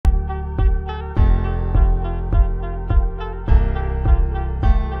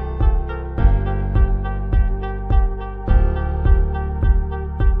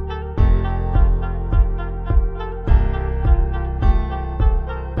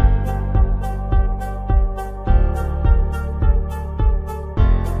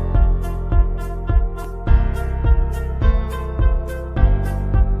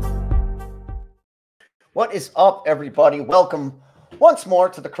What is up, everybody? Welcome once more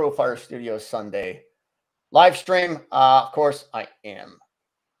to the Crowfire Studios Sunday live stream. Of course, I am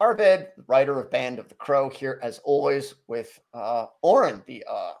Arvid, writer of Band of the Crow, here as always with Oren, the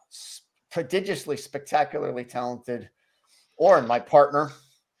prodigiously, spectacularly talented Oren, my partner,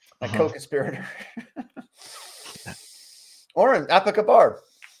 my co-conspirator. Oren, Apakabar.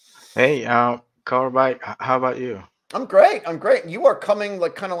 Hey, Carbite, how about you? I'm great. I'm great. You are coming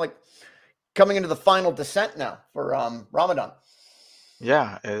coming into the final descent now for Ramadan.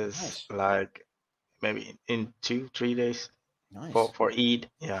 Yeah, it's Nice. like maybe in 2, 3 days Nice. for Eid.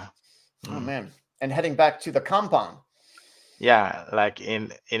 Yeah. Oh man. And heading back to the compound. Yeah, like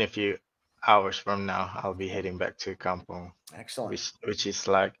in a few hours from now, I'll be heading back to Kampong, Excellent. which is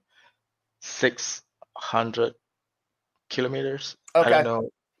like 600 kilometers. I Okay. don't know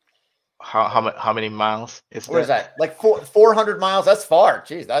how many miles is What is that? that? Like 400 miles? That's far.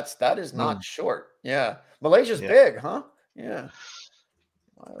 Jeez, that is not Mm, short. Yeah. Malaysia's yeah. big, huh? Yeah.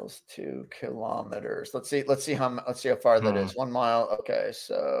 Miles, 2 kilometers. Let's see how far that is. 1 mile. Okay,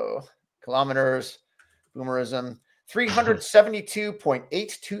 so kilometers, boomerism,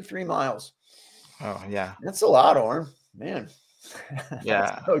 372.823 miles. Oh, yeah. That's a lot, Orm. Man. That's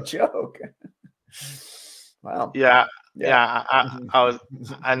Yeah. no joke. Wow. Yeah. Yeah. Yeah,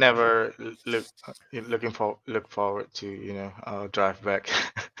 I never look forward to, drive back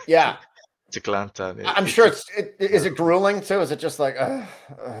Yeah. to Kelantan. I'm It's sure just is it grueling too? Is it just like is it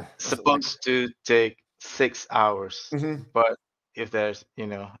like supposed to take 6 hours, Mhm. but if there's,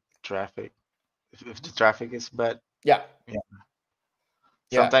 traffic, if the traffic is bad, Yeah. yeah,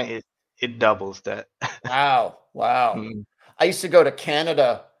 Yeah. sometimes it doubles that. Wow. Wow. Mm, I used to go to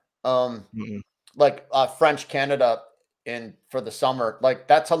Canada, mm, like French Canada for the summer. Like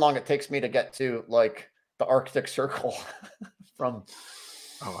that's how long it takes me to get to like the Arctic Circle from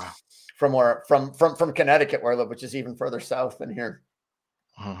oh wow. from Connecticut where I live, which is even further south than here.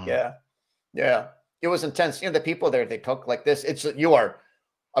 Hmm. Yeah. Yeah. It was intense. You know, the people there, they talk like this. You are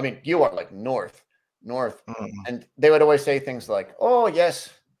like north. Mm, And they would always say things like, oh, yes.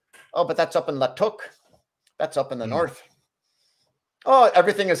 Oh, but that's up in Latuk. That's up in the mm. north. Oh,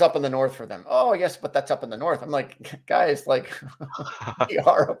 everything is up in the north for them. Oh, yes, but that's up in the north. I'm like, guys, like we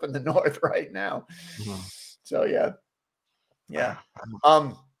are up in the north right now. Mhm. So yeah. Yeah.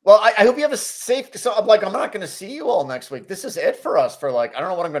 Uh, Well, I hope you have a safe. So I'm like, I'm not going to see you all next week. This is it for us for like, I don't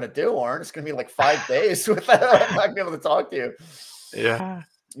know what I'm going to do, Warren. It's going to be like 5 days without I'm not going to be able to talk to you. Yeah.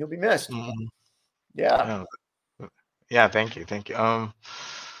 You'll be missed. Mm, Yeah. yeah, thank you.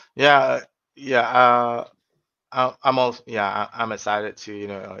 Yeah, yeah, I'm also, yeah, I'm excited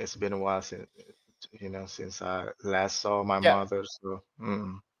to, it's been a while since I last saw my Yeah. mother, so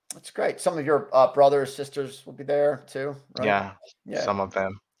That's great. Some of your brothers, sisters will be there too, right? yeah, Yeah. some of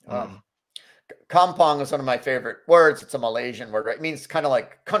them. Um, Kampong is one of my favorite words. It's a Malaysian word, right? It means kind of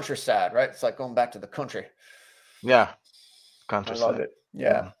like countryside, right? It's like going back to the country. Yeah, I love countryside. it.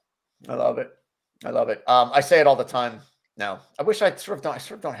 Yeah. Mm. I love it. I love it. I say it all the time now. I wish I sort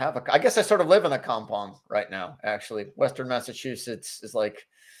of don't have I guess I sort of live in a Kampong right now, actually. Western Massachusetts is like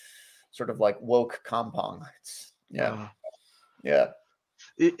sort of like woke Kampong. It's yeah. Uh, Yeah.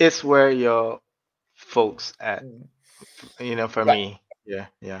 it's where your folks at, Mm. for Right. me. Yeah,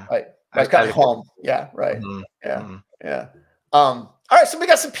 yeah. Right. Right. I, It's kind I of live. home. Yeah. Right. Mhm, Yeah. mhm. Yeah. All right. So we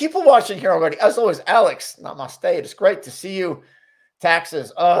got some people watching here already. As always, Alex, namaste. It's great to see you.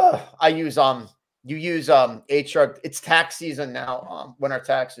 Taxes. I use you use HR. It's tax season now. When our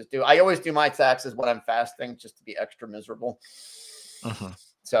taxes due. I always do my taxes when I'm fasting just to be extra miserable. Mhm.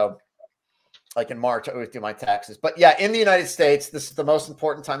 So like in March, I always do my taxes. But yeah, in the United States, this is the most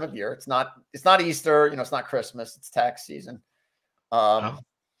important time of year. It's not Easter, it's not Christmas, it's tax season. Oh.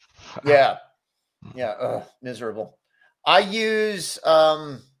 Yeah. Yeah. Miserable. I use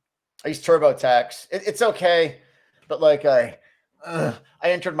TurboTax. It's okay, but like I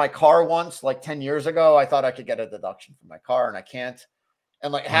entered my car once, like 10 years ago. I thought I could get a deduction from my car, and I can't.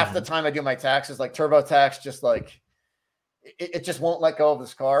 And like half the Mhm. time I do my taxes, like TurboTax, just like it just won't let go of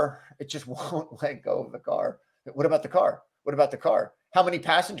this car. It just won't let go of the car. What about the car? What about the car? How many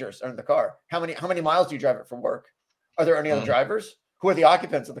passengers are in the car? How many miles do you drive it for work? Are there any other Mhm. drivers? Who are the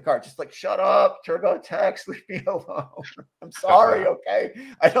occupants of the car? Just like, shut up, TurboTax, leave me alone. I'm sorry,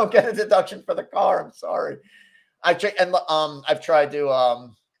 okay? I don't get a deduction for the car. I'm sorry. I've tried to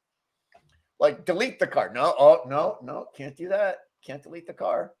like delete the car. No, no, can't do that. Can't delete the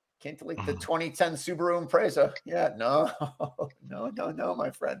car. Can't delete the Mhm. 2010 Subaru Impreza. Yeah, no, no, my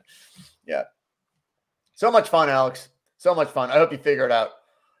friend. Yeah. So much fun, Alex. So much fun. I hope you figure it out.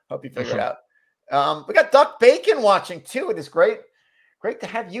 We got Duck Bacon watching too. It is great Great to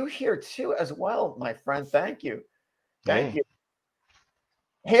have you here too, as well, my friend. Thank you. Thank you.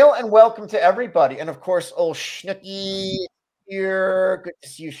 Hey. Hail and welcome to everybody. And of course, old Schnooky here. Good to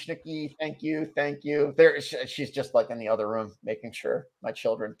see you, Schnooky. Thank you. Thank you. She's just like in the other room, making sure my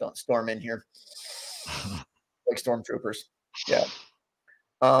children don't storm in here like stormtroopers. Yeah.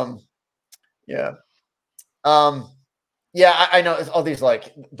 Yeah. Yeah, I know all these,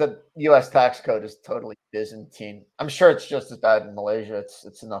 like, the US tax code is totally Byzantine. I'm sure it's just as bad in Malaysia.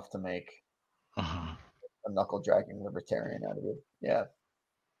 It's enough to make a knuckle dragging libertarian out of you. Yeah.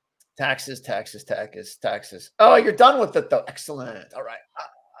 Taxes, taxes, taxes, taxes. Oh, you're done with it though. Excellent. All right.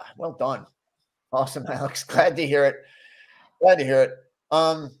 Well done. Awesome, Alex. Glad to hear it. Glad to hear it.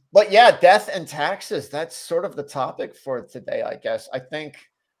 But yeah, death and taxes. That's sort of the topic for today, I guess. I think,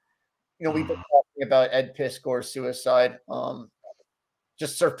 we've been talking about Ed Piskor's suicide,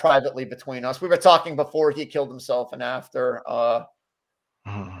 just sort of privately between us. We were talking before he killed himself and after. I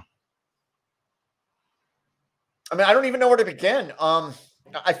mean, I don't even know where to begin.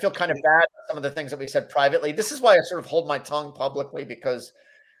 I feel kind of bad for some of the things that we said privately. This is why I sort of hold my tongue publicly, because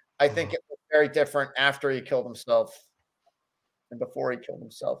I think it was very different after he killed himself and before he killed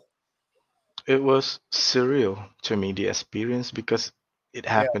himself. It was surreal to me, the experience, because it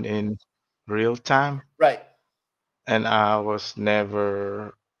happened in real time. Right. And I was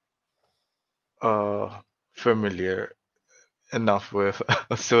never familiar enough with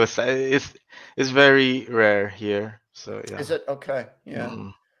suicide. It's very rare here. So yeah. Is it? Okay. Yeah.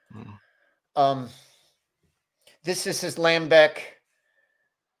 Mm. This is his Lambeck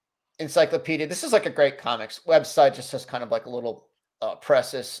encyclopedia. This is like a great comics website, just has kind of like a little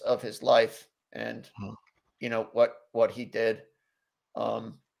preface of his life and what he did.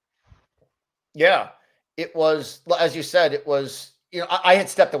 Yeah, it was, as you said, it was, I had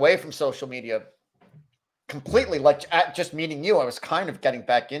stepped away from social media completely, like at just meeting you. I was kind of getting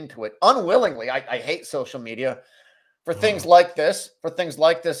back into it unwillingly. I hate social media for things like this,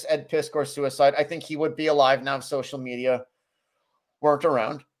 Ed Piskor suicide. I think he would be alive now if social media weren't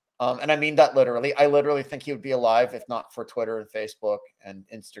around. And I mean that literally. I literally think he would be alive if not for Twitter and Facebook and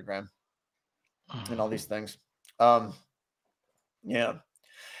Instagram and all these things. Yeah.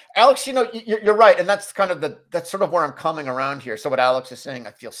 Alex, you're right. And that's kind of that's sort of where I'm coming around here. So what Alex is saying,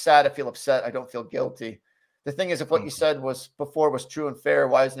 I feel sad, I feel upset, I don't feel guilty. The thing is, if what you said was before was true and fair,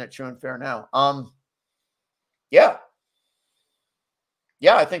 why isn't it true and fair now? Yeah.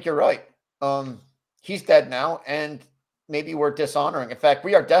 Yeah, I think you're right. He's dead now, and maybe we're dishonoring. In fact,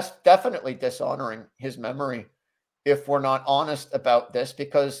 we are definitely dishonoring his memory if we're not honest about this,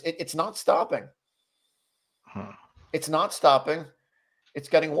 because it's not stopping. It's not stopping. It's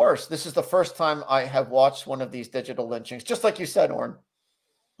getting worse. This is the first time I have watched one of these digital lynchings, just like you said, Orrin.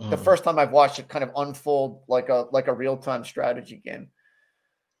 The first time I've watched it kind of unfold like a real-time strategy game.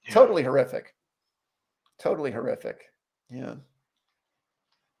 Yeah. Totally horrific. Totally horrific. Yeah.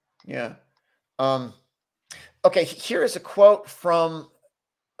 Yeah. Okay, here is a quote from,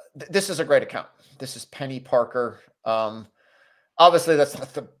 this is a great account. This is Penny Parker. Obviously that's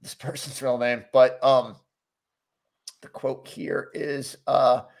not this person's real name, but the quote here is,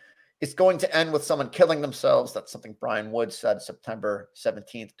 it's going to end with someone killing themselves. That's something Brian Wood said September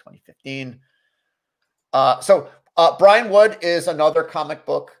 17th, 2015. So Brian Wood is another comic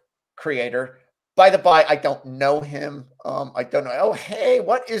book creator. By the by, I don't know him. I don't know. Oh, hey,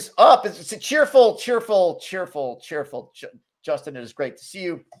 what is up? It's a cheerful. Justin, it is great to see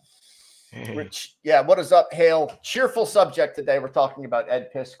you. Hey. Rich, yeah, what is up, Hale? Cheerful subject today. We're talking about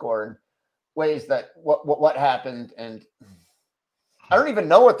Ed Piskor and ways that what happened, and I don't even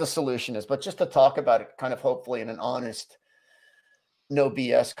know what the solution is, but just to talk about it kind of hopefully in an honest, no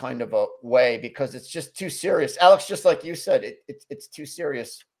BS kind of a way, because it's just too serious. Alex, just like you said, it's too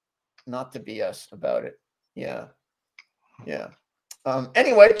serious not to BS about it. Yeah. Yeah.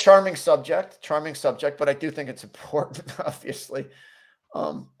 Anyway, charming subject, but I do think it's important, obviously.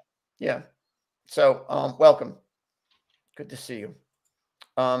 Yeah. So, welcome. Good to see you.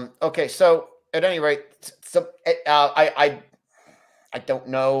 Okay. So at any rate, I don't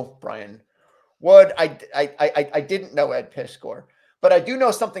know Brian Wood. I didn't know Ed Piskor, but I do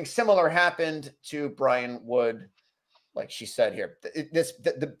know something similar happened to Brian Wood. Like she said here,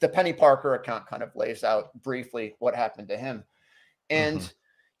 the Penny Parker account kind of lays out briefly what happened to him. And,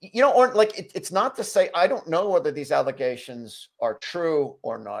 or like, it's not to say, I don't know whether these allegations are true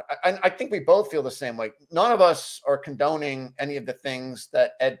or not. I think we both feel the same way. None of us are condoning any of the things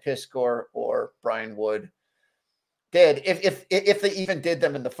that Ed Piskor or Brian Wood did, if they even did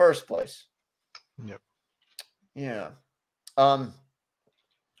them in the first place. Yep. Yeah.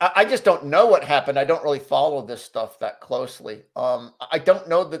 I just don't know what happened. I don't really follow this stuff that closely. I don't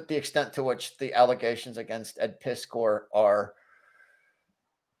know that the extent to which the allegations against Ed Piskor are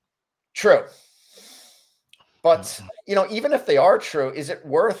true. But, you know, even if they are true, is it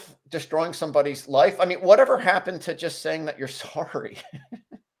worth destroying somebody's life? I mean, whatever happened to just saying that you're sorry?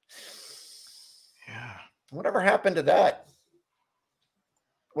 Yeah. Whatever happened to that?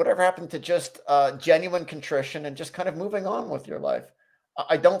 Whatever happened to just genuine contrition and just kind of moving on with your life?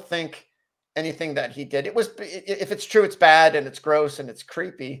 I don't think anything that he did, if it's true, it's bad and it's gross and it's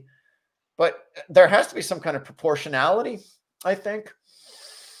creepy, but there has to be some kind of proportionality, I think.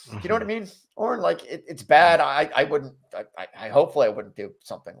 You know what I mean? Or like it's bad. I wouldn't, hopefully I wouldn't do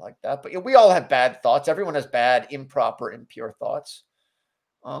something like that, but we all have bad thoughts. Everyone has bad, improper, impure thoughts,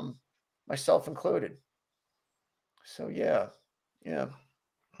 myself included. So yeah.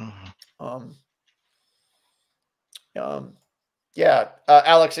 Yeah,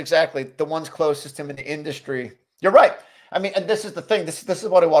 Alex, exactly. The ones closest to him in the industry. You're right. I mean, and this is the thing. This is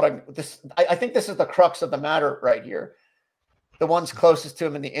what I want to. I think this is the crux of the matter right here. The ones closest to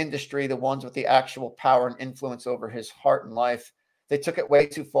him in the industry, the ones with the actual power and influence over his heart and life, they took it way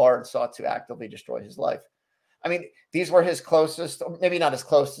too far and sought to actively destroy his life. I mean, these were his closest, maybe not his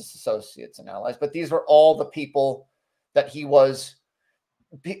closest associates and allies, but these were all the people that he was.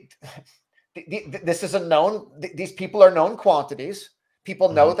 This is a known. These people are known quantities. People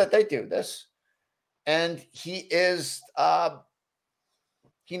know that they do this, and he is.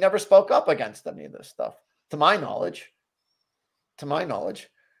 He never spoke up against any of this stuff, to my knowledge.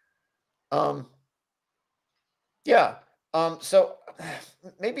 Yeah. So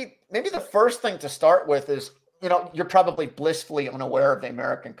maybe the first thing to start with is, you know, you're probably blissfully unaware of the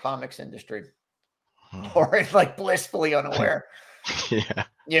American comics industry, or like blissfully unaware.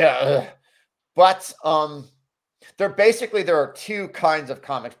 Yeah. But there are two kinds of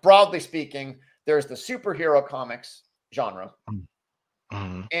comics. Broadly speaking, there's the superhero comics genre,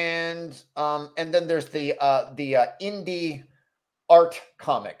 and then there's the indie art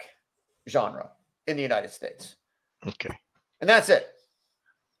comic genre in the United States. Okay. And that's it.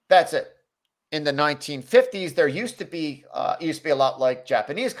 That's it. In the 1950s, there used to be a lot like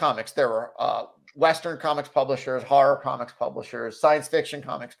Japanese comics. There were Western comics publishers, horror comics publishers, science fiction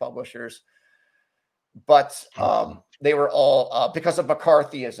comics publishers. But they were all, because of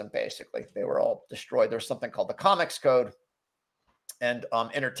McCarthyism, basically, they were all destroyed. There's something called the Comics Code, and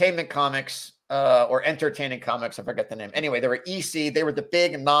entertainment comics, or entertaining comics, I forget the name. Anyway, they were EC. They were the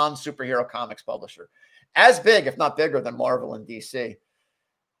big non-superhero comics publisher, as big, if not bigger, than Marvel and DC.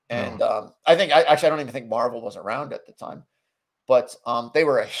 And I don't even think Marvel was around at the time, but they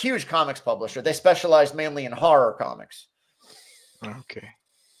were a huge comics publisher. They specialized mainly in horror comics. Okay.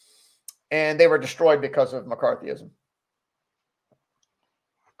 And they were destroyed because of McCarthyism.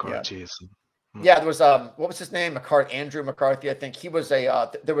 McCarthyism. Yeah, there was what was his name? Andrew McCarthy, I think. He was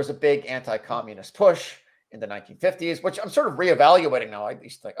there was a big anti-communist push in the 1950s, which I'm sort of reevaluating now. I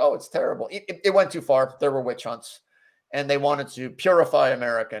used to think, oh, it's terrible. It went too far. There were witch hunts, and they wanted to purify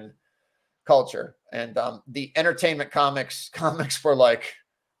American culture. And the entertainment comics were like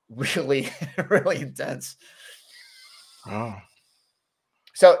really, really intense. Oh.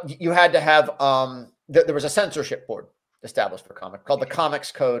 So you had to have there was a censorship board established for comic called the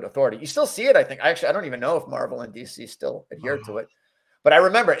Comics Code Authority. You still see it, I think. I don't even know if Marvel and DC still adhere to it, but I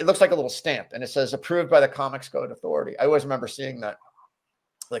remember it looks like a little stamp, and it says approved by the Comics Code Authority. I always remember seeing that,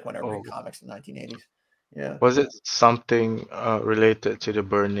 like when I read comics in the 1980s. Yeah. Was it something related to the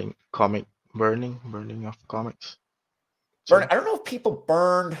burning of comics? I don't know if people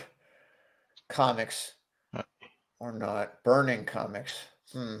burned comics or not. Burning comics.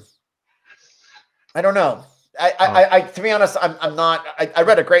 I don't know. To be honest, I'm not. I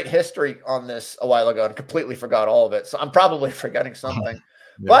read a great history on this a while ago and completely forgot all of it. So I'm probably forgetting something.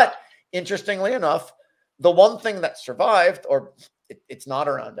 But interestingly enough, the one thing that survived, or it's not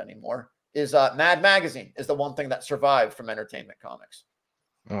around anymore, is Mad Magazine is the one thing that survived from entertainment comics.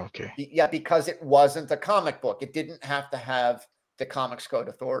 Okay. Yeah, because it wasn't a comic book. It didn't have to have the Comics Code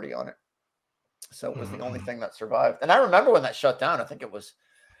Authority on it. So it was the only thing that survived. And I remember when that shut down. I think it was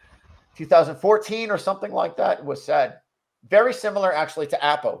 2014 or something like that. It was sad. Very similar, actually, to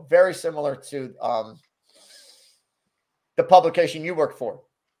Apo. Very similar to the publication you work for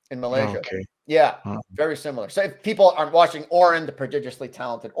in Malaysia. Okay. Yeah, very similar. So if people aren't watching Oren, the prodigiously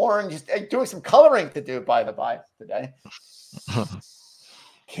talented Oren, just doing some coloring to do, by the by, today.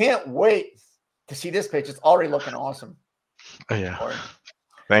 Can't wait to see this page. It's already looking awesome. Oh, yeah. Oren.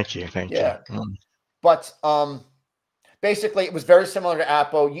 Thank you. But basically, it was very similar to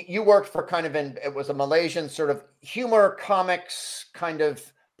Apo. You worked for it was a Malaysian sort of humor comics kind of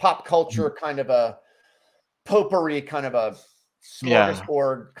pop culture kind of a potpourri, kind of a Yeah.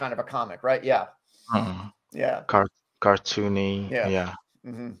 smorgasbord kind of a comic, right? Yeah. Mm. Yeah. Cartoony. Yeah. Yeah.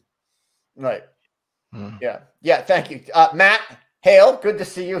 Right. Mm. Yeah. Yeah. Thank you. Matt Hale, good to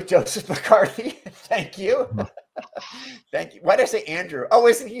see you. Joseph McCarthy. Thank you. Thank you. Why did I say Andrew? Oh,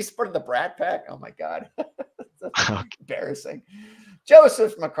 isn't he part of the Brat Pack? Oh my God. That's embarrassing.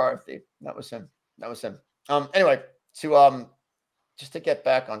 Joseph McCarthy. That was him. That was him. Anyway, to just to get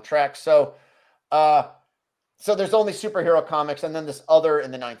back on track. So so there's only superhero comics, and then this other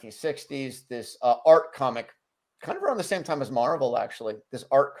in the 1960s, this art comic, kind of around the same time as Marvel, actually. This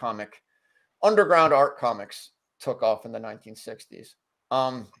art comic, underground art comics took off in the 1960s.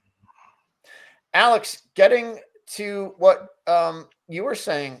 Alex, getting to what you were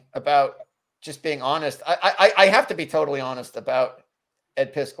saying about just being honest, I have to be totally honest about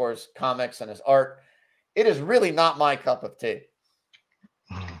Ed Piskor's comics and his art. It is really not my cup of tea.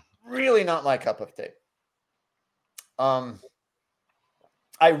 Really not my cup of tea.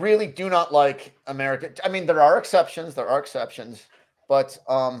 I really do not like American. I mean, there are exceptions. There are exceptions, but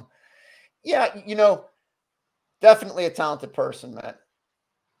yeah, you know, definitely a talented person, Matt.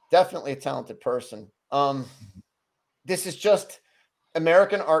 Definitely a talented person. This is just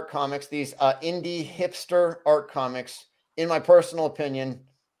American art comics. These indie hipster art comics. In my personal opinion,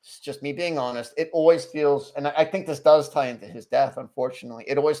 it's just me being honest. It always feels, and I think this does tie into his death. Unfortunately,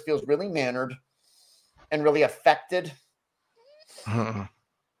 it always feels really mannered and really affected.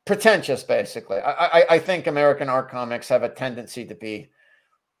 Pretentious, basically. I think American art comics have a tendency to be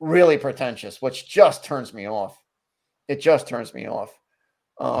really pretentious, which just turns me off. It just turns me off.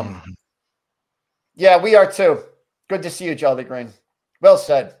 Yeah, we are too. Good to see you, Jolly Green. Well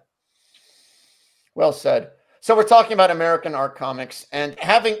said. Well said. So we're talking about American art comics and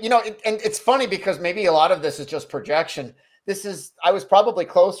having, you know, and it's funny because maybe a lot of this is just projection. I was probably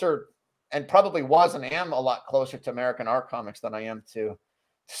closer and probably was and am a lot closer to American art comics than I am to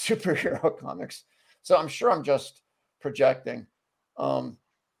superhero comics. So I'm sure I'm just projecting.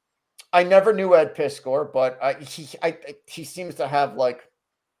 I never knew Ed Piskor, but he seems to have like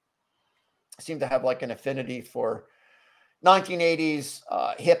an affinity for 1980s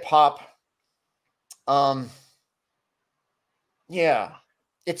hip hop. Yeah,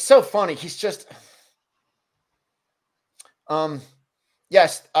 it's so funny. He's just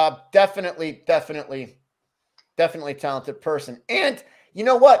yes, definitely talented person. And you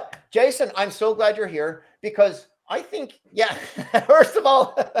know what, Jason, I'm so glad you're here because I think, yeah, first of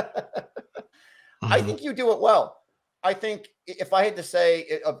all, I think you do it well. I think if I had to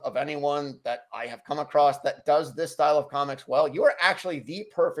say of anyone that I have come across that does this style of comics well, you are actually the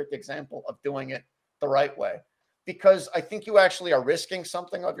perfect example of doing it the right way. Because I think you actually are risking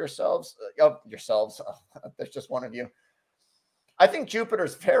something of yourselves. There's just one of you. I think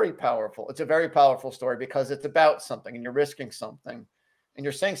Jupiter's very powerful. It's a very powerful story because it's about something and you're risking something and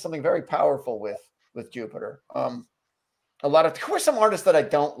you're saying something very powerful with Jupiter. Who are some artists that I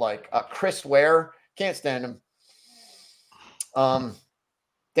don't like? Chris Ware, can't stand him.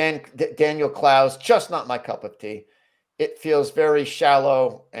 Daniel Clowes, just not my cup of tea. It feels very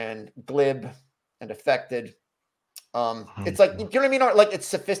shallow and glib and affected. It's like, you know what I mean? Like it's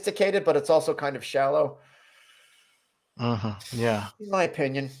sophisticated, but it's also kind of shallow. Yeah. In my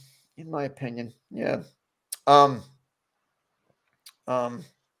opinion. Yeah.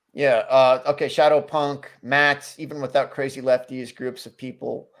 Okay. Shadow Punk, Matt, even without crazy lefties, groups of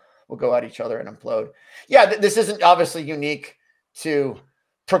people will go at each other and implode. Yeah. This isn't obviously unique to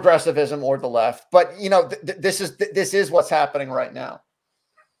progressivism or the left, but you know, this is what's happening right now.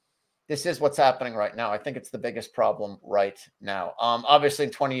 This is what's happening right now. I think it's the biggest problem right now. Obviously,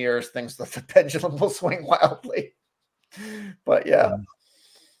 in 20 years, the pendulum will swing wildly. But yeah.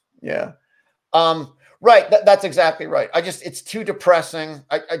 Right. That's exactly right. It's too depressing.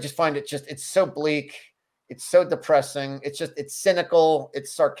 I just find it's so bleak. It's so depressing. It's cynical.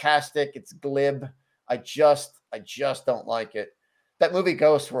 It's sarcastic. It's glib. I just don't like it. That movie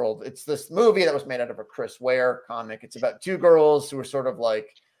Ghost World. It's this movie that was made out of a Chris Ware comic. It's about two girls who are sort of like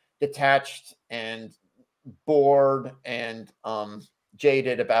detached and bored and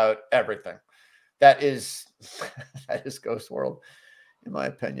jaded about everything. That is Ghost World, in my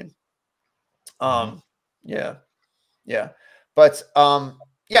opinion. Yeah. But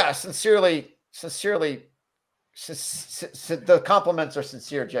sincerely, the compliments are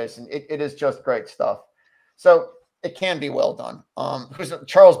sincere, Jason. It is just great stuff. So it can be well done.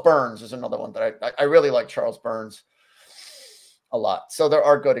 Charles Burns is another one that I really like. Charles Burns a lot. So there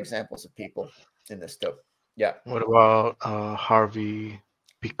are good examples of people in this too. Yeah. What about Harvey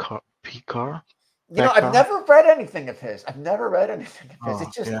Piskor? You know, that I've car? never read anything of his. I've never read anything of his. Oh,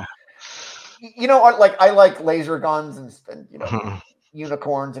 It's just, yeah. you know, like I like laser guns and you know,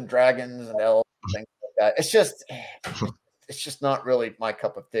 unicorns and dragons and elves and things like that. It's just not really my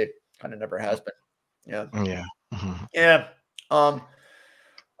cup of tea. Kind of never has been. Yeah. Yeah. Yeah. Um.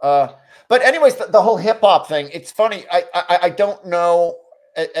 Uh. But anyways, the whole hip hop thing. It's funny. I don't know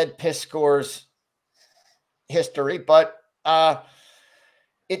Ed Piskor's history, but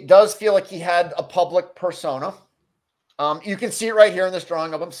it does feel like he had a public persona. You can see it right here in this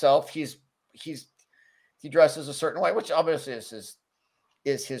drawing of himself. He dresses a certain way, which obviously is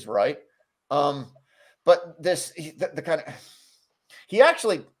his right. But the kind of he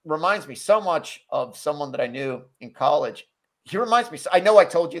actually reminds me so much of someone that I knew in college. He reminds me. I know I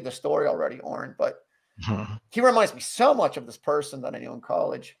told you the story already, Oren, but he reminds me so much of this person that I knew in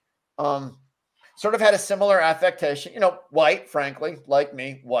college. Sort of had a similar affectation, you know, white, frankly, like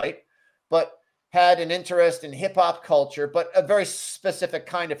me, white, but had an interest in hip hop culture, but a very specific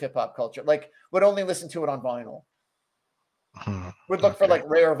kind of hip hop culture. Like would only listen to it on vinyl. Would look for Okay. like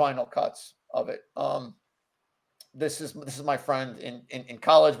rare vinyl cuts of it. This is my friend in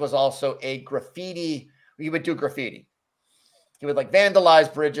college, was also a graffiti. He would do graffiti. He would like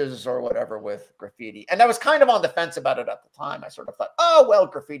vandalize bridges or whatever with graffiti. And I was kind of on the fence about it at the time. I sort of thought, oh, well,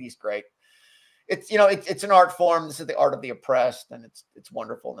 graffiti's great. It's, you know, it's an art form. This is the art of the oppressed, and it's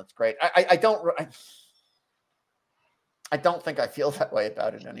wonderful and it's great. I don't think I feel that way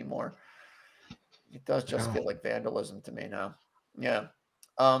about it anymore. It does just feel like vandalism to me now. Yeah.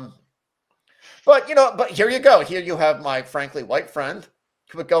 But you know, but here you go. Here you have my frankly white friend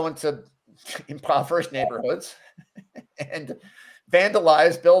who would go into impoverished neighborhoods and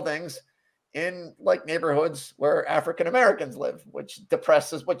vandalize buildings in like neighborhoods where African Americans live, which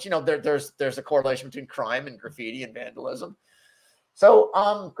depresses. Which, you know, there's a correlation between crime and graffiti and vandalism.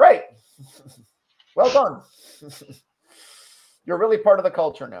 So great, well done. You're really part of the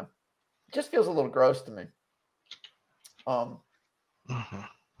culture now. It just feels a little gross to me.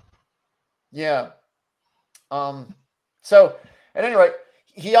 Yeah. So at any rate,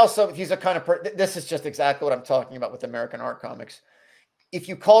 he's a kind of this is just exactly what I'm talking about with American art comics. If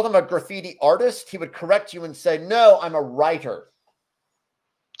you called him a graffiti artist, he would correct you and say, "No, I'm a writer."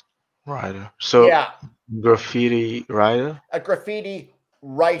 Writer. So Yeah, graffiti writer? a graffiti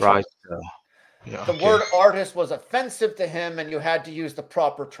writer. Right. Yeah, The okay. word artist was offensive to him, and you had to use the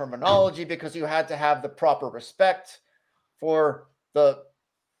proper terminology because you had to have the proper respect for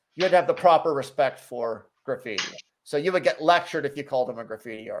you had to have the proper respect for graffiti. So you would get lectured if you called him a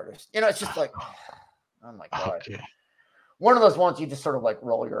graffiti artist. You know, it's just like, oh my God. Okay. One of those ones you just sort of like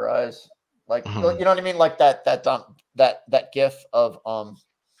roll your eyes. Like, you know Mhm. what I mean? Like that gif of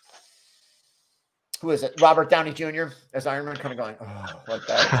who is it? Robert Downey Jr. as Iron Man, kind of going, oh, like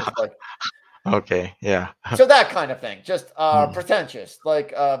that. It's just like, Okay, yeah. so that kind of thing. Just Mm. pretentious,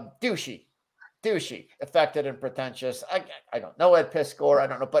 like douchey, affected and pretentious. I don't know Ed Piskor. I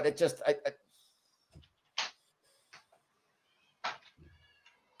don't know, but it just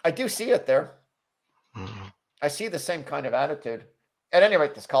I do see it there. Mhm. I see the same kind of attitude. At any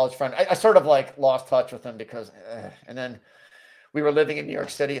rate, this college friend, I sort of like lost touch with him because, and then we were living in New York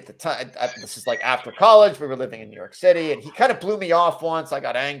City at the time. This is like after college. We were living in New York City, and he kind of blew me off once. I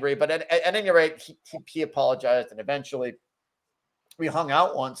got angry, but at any rate, he apologized, and eventually we hung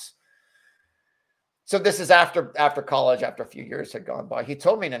out once. So this is after college, after a few years had gone by. He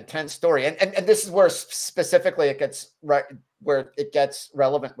told me an intense story, and this is where specifically it gets right where it gets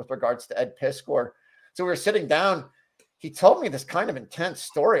relevant with regards to Ed Piskor. So we were sitting down. He told me this kind of intense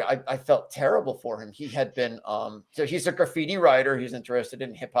story. I felt terrible for him. He had been so he's a graffiti writer. He's interested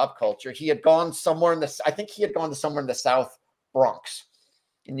in hip hop culture. He had gone somewhere I think he had gone to somewhere in the South Bronx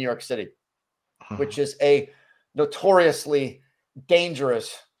in New York City, which is a notoriously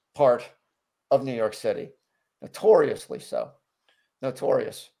dangerous part of New York City, notoriously so.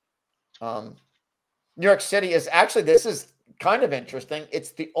 Notorious. New York City is actually, this is kind of interesting.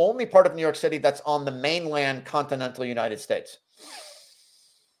 It's the only part of New York City that's on the mainland continental United States.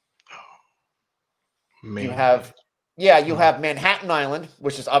 You have Manhattan Island,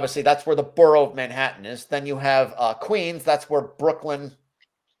 which is obviously that's where the borough of Manhattan is. Then you have Queens. That's where Brooklyn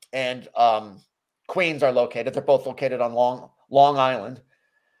and Queens are located. They're both located on Long Island.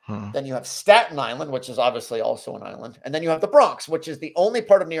 Then you have Staten Island, which is obviously also an island. And then you have the Bronx, which is the only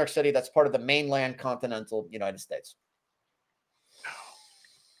part of New York City that's part of the mainland continental United States.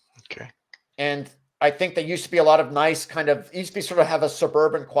 Okay. And I think there used to be a lot of nice used to be sort of have a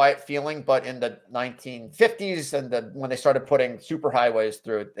suburban quiet feeling, but in the 1950s and when they started putting superhighways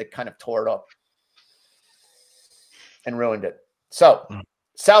through it, it kind of tore it up and ruined it. So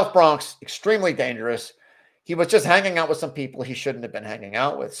South Bronx, extremely dangerous. He was just hanging out with some people he shouldn't have been hanging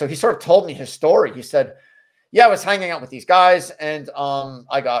out with. So he sort of told me his story. He said, yeah, I was hanging out with these guys and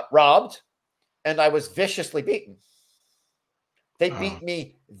I got robbed and I was viciously beaten. They beat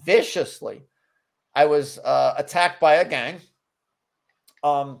me viciously. I was attacked by a gang.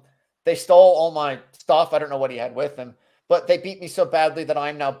 They stole all my stuff. I don't know what he had with him, but they beat me so badly that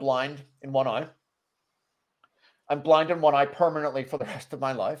I'm now blind in one eye. I'm blind in one eye permanently for the rest of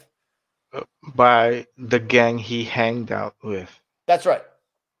my life. By the gang he hanged out with. That's right.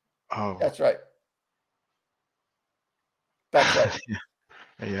 Oh. That's right. That's right.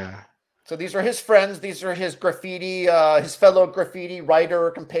 Yeah. So these are his friends. These are his graffiti, his fellow graffiti writer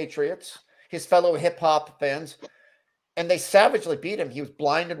compatriots, his fellow hip hop fans. And they savagely beat him. He was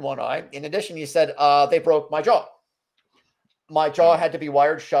blind in one eye. In addition, he said, they broke my jaw. My jaw had to be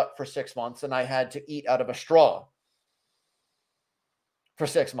wired shut for 6 months, and I had to eat out of a straw for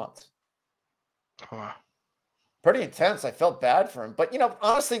 6 months. Wow. Pretty intense. I felt bad for him. But, you know,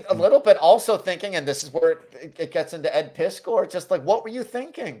 honestly, a little bit also thinking, and this is where it gets into Ed Piskor, just like, what were you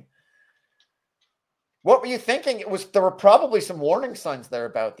thinking? What were you thinking? There were probably some warning signs there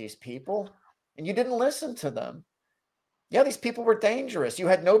about these people, and you didn't listen to them. Yeah, these people were dangerous. You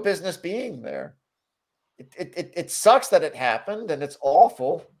had no business being there. It sucks that it happened, and it's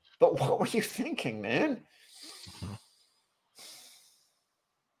awful, but what were you thinking, man?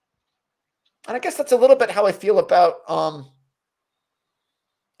 And I guess that's a little bit how I feel about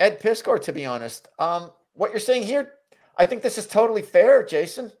Ed Piskor, to be honest. What you're saying here, I think this is totally fair,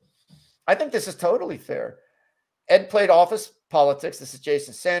 Jason. I think this is totally fair. Ed played office politics. This is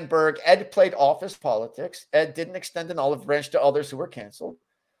Jason Sandberg. Ed played office politics. Ed didn't extend an olive branch to others who were canceled.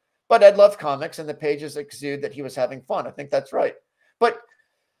 But Ed loved comics, and the pages exude that he was having fun. I think that's right. But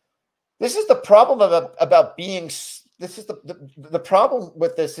this is the problem about being... This is the problem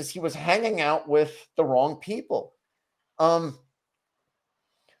with this is he was hanging out with the wrong people. I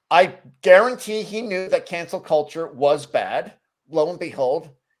guarantee he knew that cancel culture was bad. Lo and behold,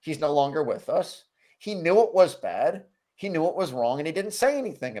 he's no longer with us. He knew it was bad. He knew it was wrong, and he didn't say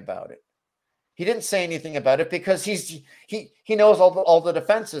anything about it. He didn't say anything about it because he knows all the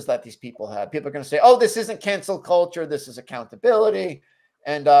defenses that these people have. People are going to say, "Oh, this isn't cancel culture. This is accountability."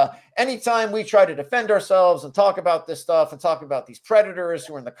 And anytime we try to defend ourselves and talk about this stuff and talk about these predators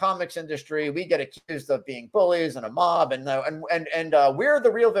who are in the comics industry, we get accused of being bullies and a mob. And we're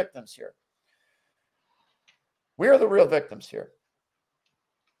the real victims here. We're the real victims here.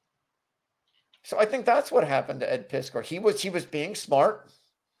 So I think that's what happened to Ed Piskor. He was being smart.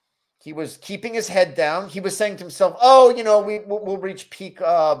 He was keeping his head down. He was saying to himself, "Oh, you know, we'll reach peak.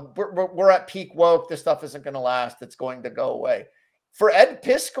 We're at peak woke. This stuff isn't going to last. It's going to go away." For Ed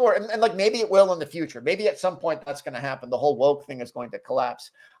Piskor, and like maybe it will in the future. Maybe at some point that's going to happen. The whole woke thing is going to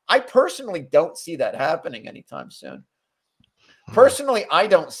collapse. I personally don't see that happening anytime soon. Personally, I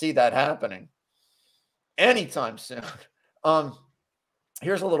don't see that happening anytime soon.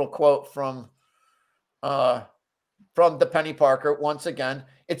 Here's a little quote from the Penny Parker. Once again,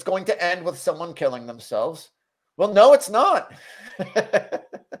 it's going to end with someone killing themselves. Well, no, it's not.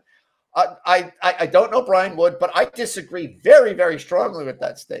 I don't know Brian Wood, but I disagree very, very strongly with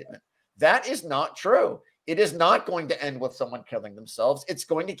that statement. That is not true. It is not going to end with someone killing themselves. It's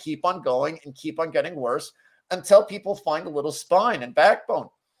going to keep on going and keep on getting worse until people find a little spine and backbone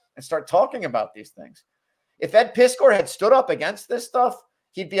and start talking about these things. If Ed Piskor had stood up against this stuff,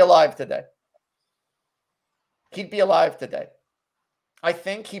 he'd be alive today. He'd be alive today. I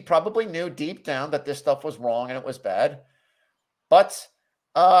think he probably knew deep down that this stuff was wrong and it was bad, but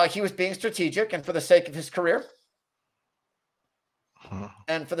he was being strategic, and for the sake of his career,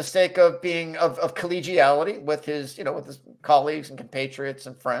 and for the sake of being of collegiality with his, with his colleagues and compatriots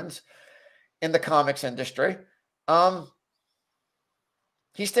and friends in the comics industry,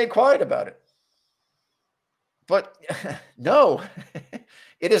 he stayed quiet about it. But no,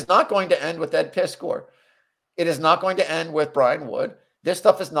 it is not going to end with Ed Piskor. It is not going to end with Brian Wood. This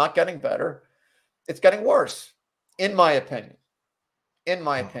stuff is not getting better. It's getting worse, in my opinion. In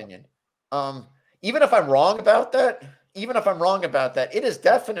my opinion. Even if I'm wrong about that, it is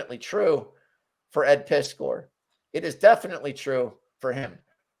definitely true for Ed Piskor. It is definitely true for him.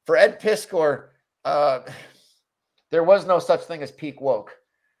 For Ed Piskor, there was no such thing as peak woke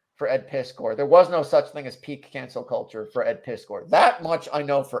for Ed Piskor. There was no such thing as peak cancel culture for Ed Piskor. That much I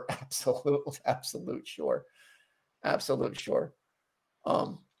know for absolute sure. Absolute sure.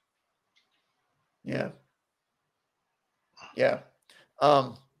 Yeah. Yeah.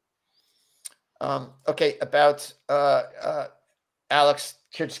 Okay, about Alex,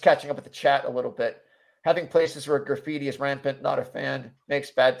 just catching up with the chat a little bit. Having places where graffiti is rampant, not a fan.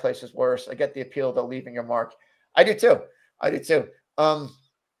 Makes bad places worse. I get the appeal to leaving your mark. I do too. I do too.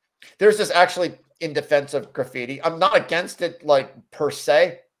 There's this actually in defense of graffiti. I'm not against it like per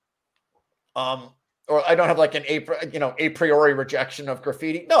se. Or I don't have like an a priori rejection of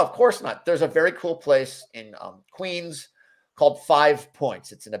graffiti. No, of course not. There's a very cool place in Queens called 5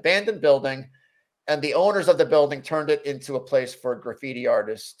 Points. It's an abandoned building, and the owners of the building turned it into a place for graffiti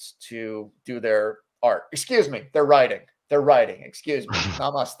artists to do their art. Excuse me, they're writing. They're writing. Excuse me.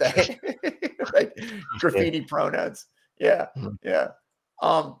 Namaste. Right? Graffiti pronouns. Yeah, yeah.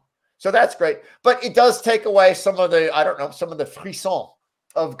 So that's great, but it does take away some of the, I don't know, some of the frisson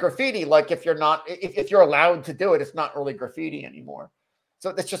of graffiti. Like if you're allowed to do it, it's not really graffiti anymore.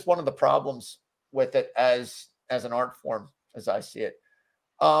 So that's just one of the problems with it as an art form, as I see it.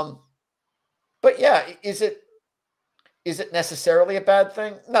 But yeah, is it necessarily a bad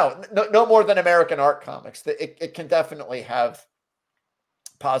thing? No more than American art comics. It can definitely have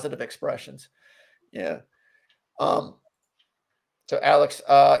positive expressions. Yeah. So Alex,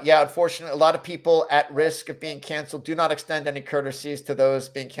 yeah, unfortunately, a lot of people at risk of being canceled do not extend any courtesies to those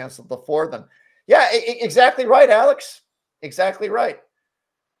being canceled before them. Yeah, exactly right, Alex. Exactly right.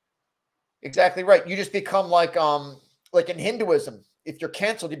 Exactly right. You just become like in Hinduism, if you're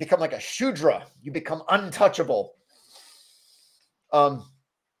canceled, you become like a Shudra. You become untouchable. I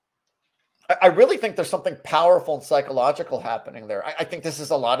really think there's something powerful and psychological happening there. I think this is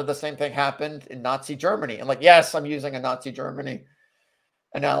a lot of the same thing happened in Nazi Germany. And like, yes, I'm using a Nazi Germany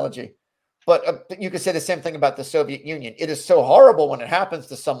analogy, but you could say the same thing about the Soviet Union. It is so horrible when it happens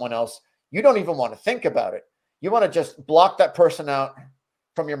to someone else. You don't even want to think about it. You want to just block that person out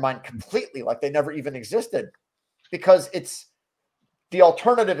from your mind completely, like they never even existed, because the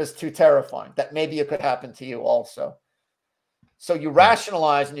alternative is too terrifying that maybe it could happen to you also. So you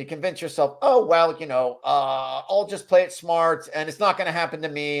rationalize and you convince yourself, oh, well, I'll just play it smart and it's not going to happen to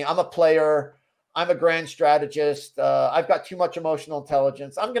me. I'm a player. I'm a grand strategist. I've got too much emotional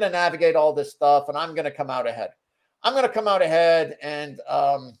intelligence. I'm going to navigate all this stuff and I'm going to come out ahead. I'm going to come out ahead. And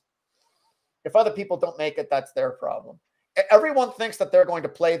if other people don't make it, that's their problem. Everyone thinks that they're going to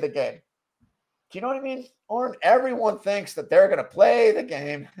play the game. Do you know what I mean, Oren? Everyone thinks that they're going to play the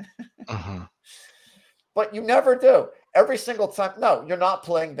game. But you never do. Every single time. No, you're not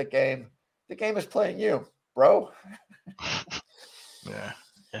playing the game. The game is playing you, bro. Yeah.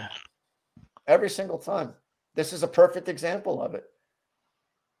 Yeah. Every single time. This is a perfect example of it.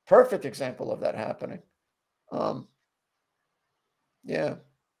 Perfect example of that happening. Yeah.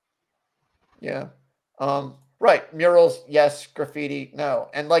 Yeah. Right. Murals, yes. Graffiti, no.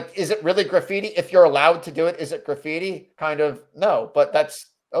 And like, is it really graffiti? If you're allowed to do it, is it graffiti? Kind of, no. But that's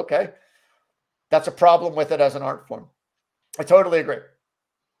okay. That's a problem with it as an art form. I totally agree.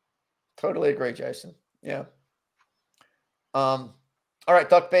 Totally agree, Jason. Yeah. All right,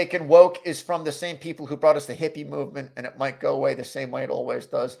 Duck Bacon. Woke is from the same people who brought us the hippie movement, and it might go away the same way it always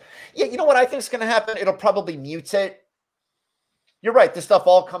does. Yeah, you know what I think is going to happen? It'll probably mutate. You're right. This stuff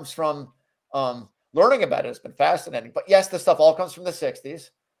all comes from learning about it. It's been fascinating. But yes, this stuff all comes from the 60s,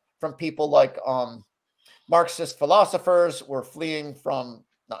 from people like Marxist philosophers were fleeing from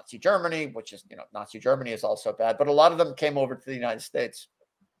Nazi Germany, which is, Nazi Germany is also bad, but a lot of them came over to the United States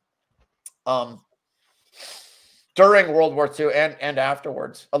during World War II and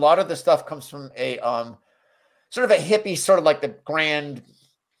afterwards. A lot of the stuff comes from a sort of a hippie, sort of like the grand,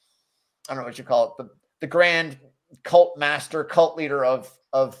 I don't know what you call it, the grand cult master, cult leader of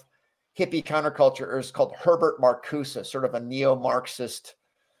hippie counterculture is called Herbert Marcuse, sort of a neo-Marxist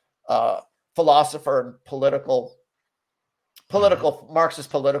philosopher and political Marxist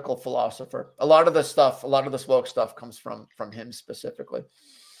political philosopher. A lot of this woke stuff comes from him specifically.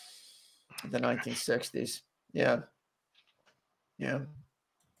 The 1960s. Yeah. Yeah.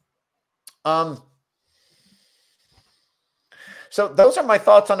 So those are my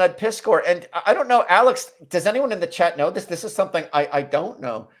thoughts on Ed Piskor. And I don't know, Alex, does anyone in the chat know this? This is something I don't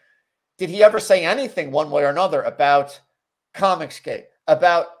know. Did he ever say anything one way or another about Comicsgate,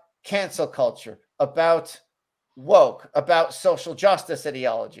 about cancel culture, about woke, about social justice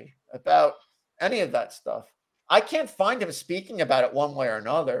ideology, about any of that stuff? I can't find him speaking about it one way or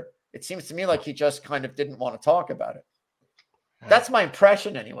another. It seems to me like he just kind of didn't want to talk about it. That's my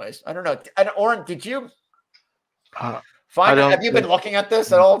impression anyways. I don't know. Oren, did you find it? Have you been looking at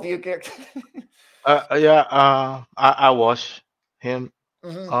this at all? Do you get yeah, I watch him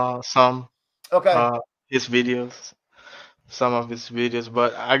some his videos, some of his videos,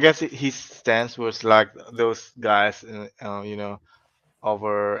 but I guess his stance was like those guys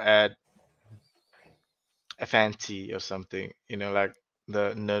over at FNT or something, like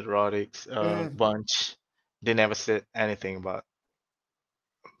the Neurotics Mm. bunch, they never said anything about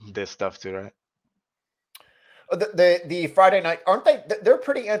this stuff too, right? The Friday night, aren't they? They're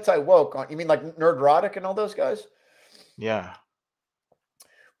pretty anti woke. You mean like Nerdrotic and all those guys? Yeah,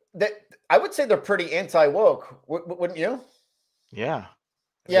 That I would say they're pretty anti woke, wouldn't you? yeah.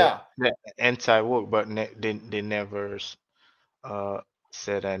 Yeah. They're anti-woke, but they never uh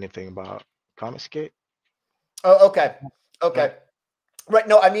said anything about Comicsgate. Oh, okay. Right. Okay. Right.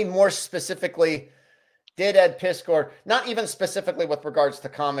 No, I mean more specifically, did Ed Piskor, not even specifically with regards to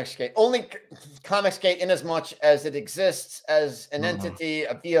Comicsgate, only Comicsgate in as much as it exists as an Mhm, entity,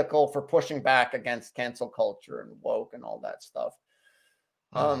 a vehicle for pushing back against cancel culture and woke and all that stuff.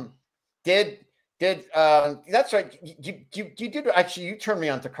 mhm. Um, did that's right. You did actually. You turned me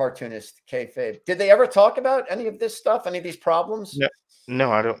on to cartoonist kayfabe. Did they ever talk about any of this stuff? Any of these problems? No,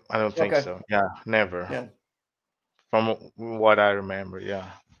 no, I don't think Okay. so. Yeah, never. Yeah. From what I remember, yeah,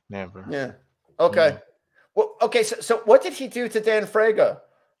 never. Yeah. Okay. Mm. Well, okay. So what did he do to Dan Fraga,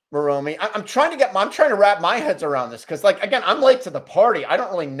 Moromi? I'm trying to I'm trying to wrap my heads around this because, like, again, I'm late to the party. I don't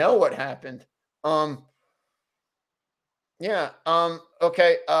really know what happened. Um. Yeah.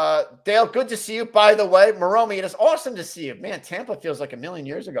 Okay. Dale, good to see you. By the way, Moromi, it is awesome to see you. Man, Tampa feels like a million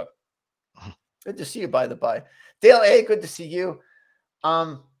years ago. Good to see you, by the by. Dale A, good to see you.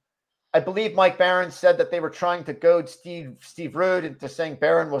 I believe Mike Barron said that they were trying to goad Steve Rude into saying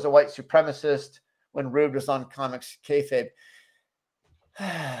Barron was a white supremacist when Rude was on Comics Kayfabe.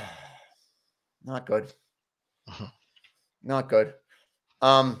 Not good. Not good.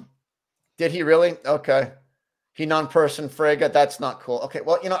 Did he really? Okay. He non-person Frega. That's not cool. Okay.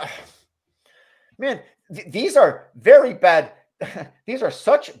 Well, man, these are very bad. These are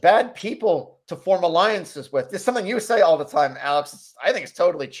such bad people to form alliances with. This is something you say all the time, Alex. I think it's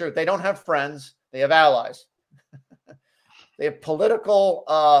totally true. They don't have friends. They have allies. They have political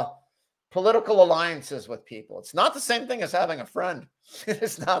alliances with people. It's not the same thing as having a friend.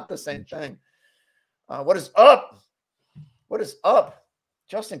 It's not the same thing. What is up? What is up?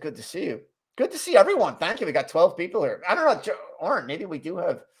 Justin, good to see you. Good to see everyone. Thank you. We got 12 people here. I don't know, Oren, maybe we do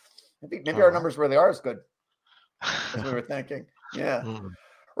have, maybe our Uh-huh. numbers really are as good as we were thinking. Yeah. Mm.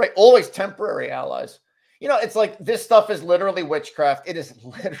 Right. Always temporary allies. It's like this stuff is literally witchcraft. It is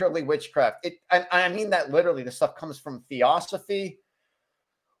literally witchcraft. I mean that literally. This stuff comes from theosophy.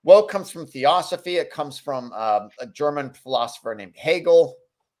 Woke comes from theosophy. It comes from a German philosopher named Hegel.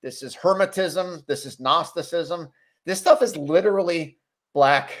 This is Hermetism. This is Gnosticism. This stuff is literally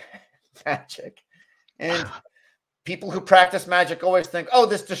black magic. And people who practice magic always think, oh,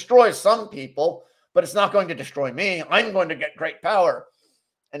 this destroys some people, but it's not going to destroy me. I'm going to get great power.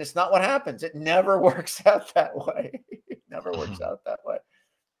 And it's not what happens. It never works out that way. It never works out that way.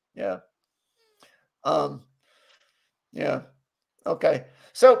 Yeah. Yeah. Okay.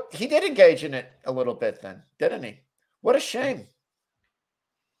 So he did engage in it a little bit then, didn't he? What a shame.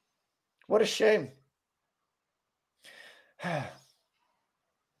 What a shame.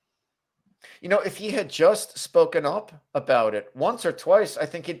 If he had just spoken up about it once or twice, I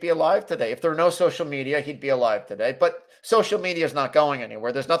think he'd be alive today. If there were no social media, he'd be alive today. But social media is not going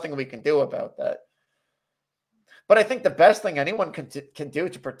anywhere. There's nothing we can do about that. But I think the best thing anyone can do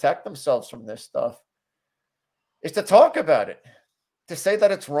to protect themselves from this stuff is to talk about it, to say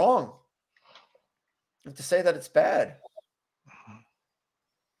that it's wrong, and to say that it's bad.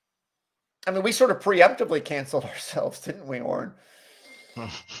 I mean, we sort of preemptively canceled ourselves, didn't we, Oren?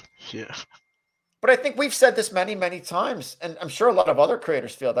 Yeah. But I think we've said this many, many times, and I'm sure a lot of other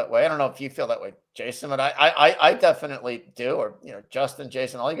creators feel that way. I don't know if you feel that way, Jason, but I definitely do. Or Justin,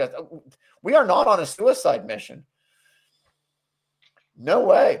 Jason, all you guys. We are not on a suicide mission. No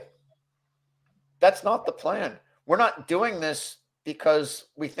way. That's not the plan. We're not doing this because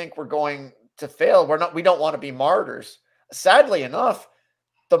we think we're going to fail. We don't want to be martyrs. Sadly enough,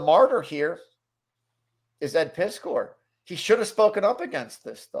 the martyr here is Ed Piskor. He should have spoken up against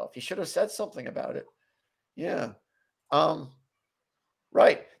this stuff. He should have said something about it. Yeah.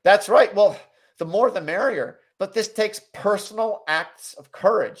 Right. That's right. Well, the more the merrier. But this takes personal acts of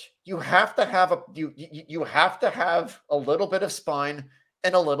courage. You have to have you have to have a little bit of spine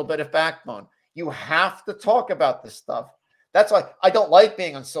and a little bit of backbone. You have to talk about this stuff. That's why I don't like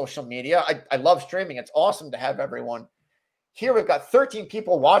being on social media. I love streaming. It's awesome to have everyone. Here we've got 13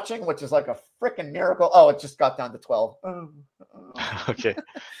 people watching, which is like a freaking miracle. Oh, it just got down to 12. Okay.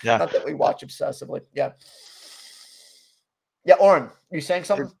 Yeah. Not that we watch obsessively. Yeah. Yeah, Oren, you saying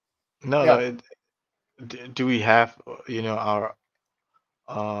something? No, no. Yeah. Do we have,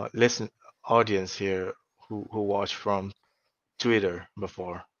 our listen audience here who watched from Twitter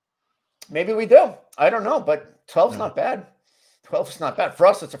before? Maybe we do. I don't know, but 12's No. not bad. 12 is not bad. For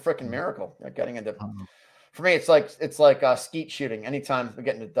us, it's a freaking miracle. Like getting into, for me, it's like skeet shooting. Anytime we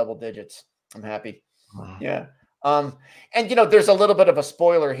get into double digits, I'm happy. Yeah. And there's a little bit of a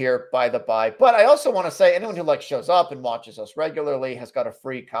spoiler here by the by, but I also want to say anyone who shows up and watches us regularly has got a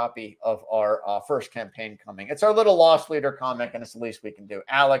free copy of our first campaign coming. It's our little Lost Leader comic, and it's the least we can do.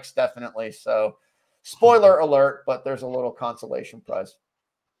 Alex, definitely. So spoiler alert, but there's a little consolation prize.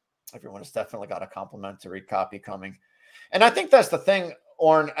 Everyone has definitely got a complimentary copy coming. And I think that's the thing,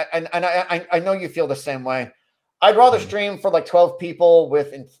 Orrin, and I know you feel the same way. I'd rather stream for 12 people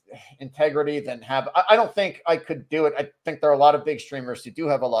with integrity than have. I don't think I could do it. I think there are a lot of big streamers who do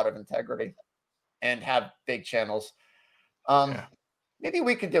have a lot of integrity and have big channels. Maybe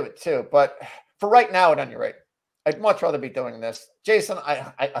we could do it too. But for right now, at any rate, I'd much rather be doing this. Jason,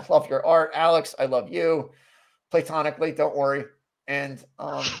 I love your art. Alex, I love you. Platonically, don't worry. And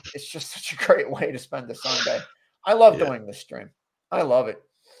it's just such a great way to spend the Sunday. I love doing this stream. I love it.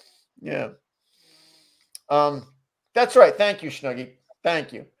 Yeah. That's right. Thank you, Schnuggy.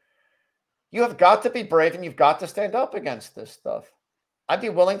 Thank you. You have got to be brave and you've got to stand up against this stuff. I'd be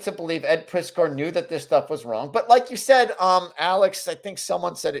willing to believe Ed Piskor knew that this stuff was wrong. But like you said, Alex, I think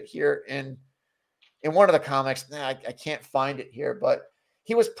someone said it here in one of the comics. I can't find it here, but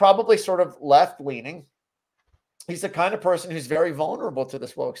he was probably sort of left-leaning. He's the kind of person who's very vulnerable to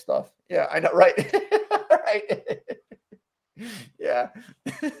this woke stuff. Yeah, I know, right? Right. Yeah.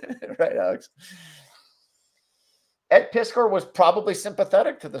 Right, Alex. Ed Piskor was probably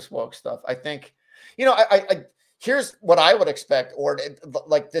sympathetic to this woke stuff. I think, I here's what I would expect, or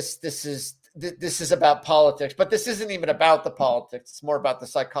this is about politics, but this isn't even about the politics. It's more about the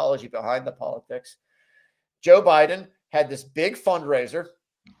psychology behind the politics. Joe Biden had this big fundraiser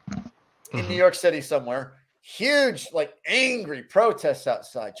in New York City somewhere, huge, angry protests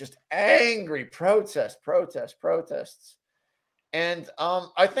outside, just angry protests. And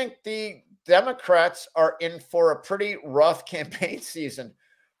I think the Democrats are in for a pretty rough campaign season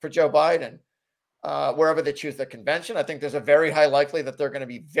for Joe Biden, wherever they choose the convention. I think there's a very high likelihood that they're going to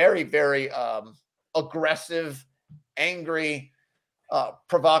be very, very aggressive, angry,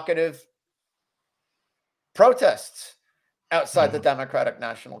 provocative protests outside the Democratic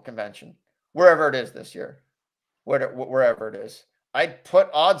National Convention, wherever it is this year, wherever it is. I'd put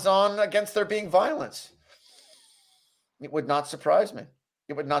odds on against there being violence. It would not surprise me.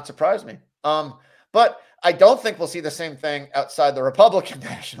 It would not surprise me. But I don't think we'll see the same thing outside the Republican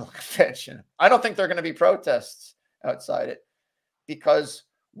National Convention. I don't think there are going to be protests outside it because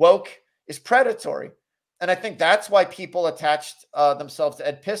woke is predatory. And I think that's why people attached themselves to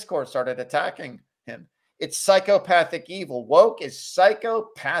Ed Piskor, started attacking him. It's psychopathic evil. Woke is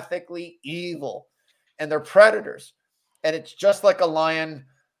psychopathically evil, and they're predators. And it's just like a lion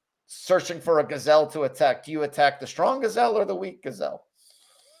searching for a gazelle to attack. Do you attack the strong gazelle or the weak gazelle?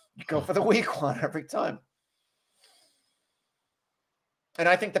 You go for the weak one every time. And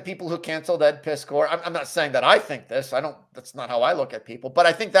I think the people who canceled Ed Piskor, I'm not saying that I think this. That's not how I look at people, but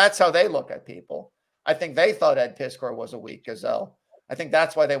I think that's how they look at people. I think they thought Ed Piskor was a weak gazelle. I think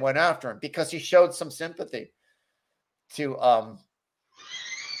that's why they went after him, because he showed some sympathy to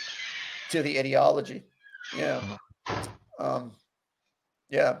the ideology. Yeah.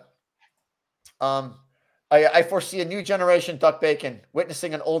 Yeah. I foresee a new generation Duck Bacon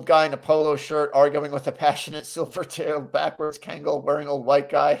witnessing an old guy in a polo shirt arguing with a passionate silver-tailed backwards Kangol wearing old white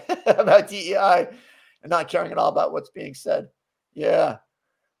guy about DEI and not caring at all about what's being said. Yeah.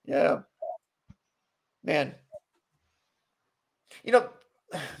 Yeah. Man.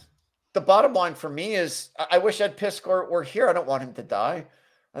 The bottom line for me is I wish Ed Piskor were here. I don't want him to die.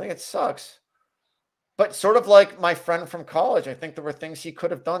 I think it sucks. But sort of like my friend from college, I think there were things he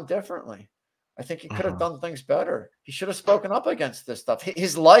could have done differently. I think he could have done things better. He should have spoken up against this stuff.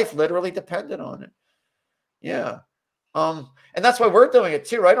 His life literally depended on it. Yeah. And that's why we're doing it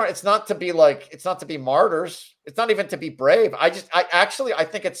too, right? It's not to be martyrs. It's not even to be brave. I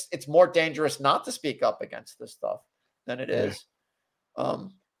think it's more dangerous not to speak up against this stuff than it is.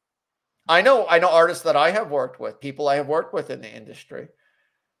 I know artists that I have worked with, people I have worked with in the industry.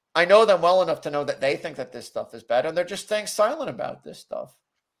 I know them well enough to know that they think that this stuff is bad, and they're just staying silent about this stuff.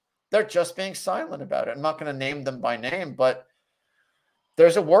 They're just being silent about it. I'm not going to name them by name, but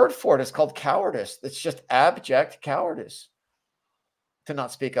there's a word for it. It's called cowardice. It's just abject cowardice to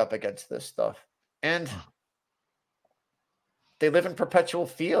not speak up against this stuff. And they live in perpetual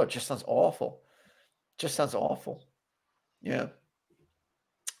fear. It just sounds awful. Just sounds awful. Yeah.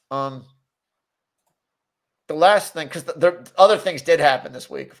 The last thing, because the other things did happen this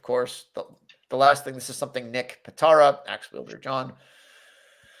week, of course. The last thing, this is something Nick Patara, Axe Wielder John.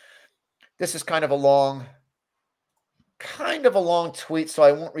 This is kind of a long kind of a long tweet, so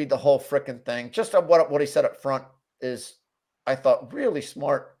I won't read the whole frickin' thing. Just what he said up front is, I thought, really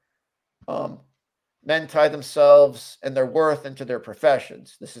smart. Men tie themselves and their worth into their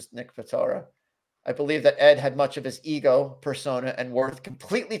professions. This is Nick Pitara. I believe that Ed had much of his ego, persona, and worth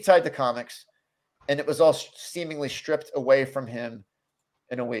completely tied to comics, and it was all seemingly stripped away from him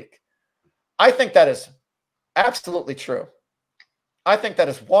in a week. I think that is absolutely true. I think that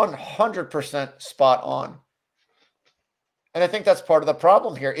is 100% spot on. And I think that's part of the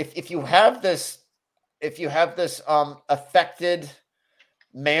problem here. If you have this affected,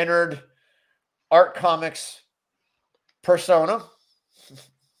 mannered art comics persona,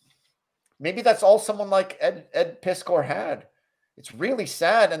 maybe that's all someone like Ed Piskor had. It's really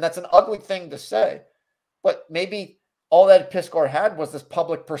sad, and that's an ugly thing to say. But maybe all Ed Piskor had was this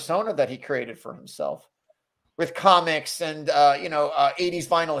public persona that he created for himself with comics and 80s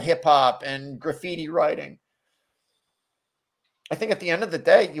vinyl hip hop and graffiti writing. I think at the end of the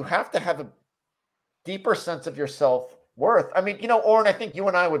day, you have to have a deeper sense of your self-worth. I mean, Oren, I think you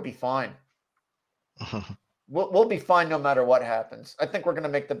and I would be fine. We'll be fine no matter what happens. I think we're going to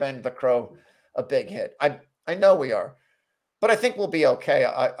make the Band of the Crow a big hit. I know we are. But I think we'll be okay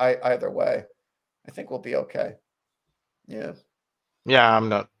either way. I think we'll be okay. Yeah. Yeah, I'm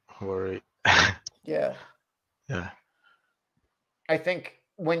not worried. Yeah. Yeah. I think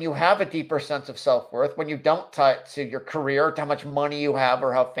when you have a deeper sense of self-worth, when you don't tie it to your career, to how much money you have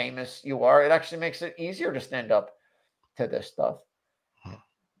or how famous you are, it actually makes it easier to stand up to this stuff.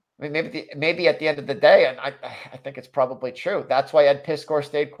 I mean, maybe at the end of the day, and I think it's probably true, that's why Ed Piskor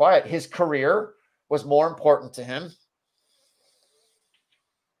stayed quiet. His career was more important to him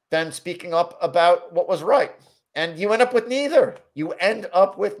than speaking up about what was right. And you end up with neither. He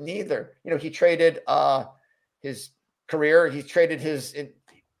traded his career, he traded his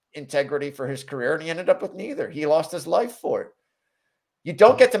integrity for his career, and he ended up with neither. He lost his life for it. You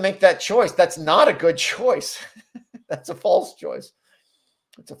don't get to make that choice. That's not a good choice. That's a false choice.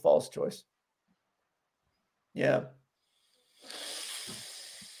 It's a false choice. Yeah.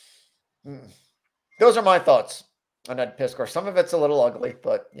 Those are my thoughts on Ed Piskor. Some of it's a little ugly,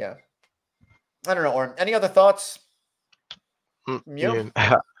 but yeah. I don't know, Oren. Any other thoughts from you?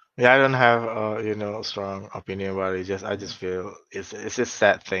 Yeah, I don't have a strong opinion about it. I just feel it's a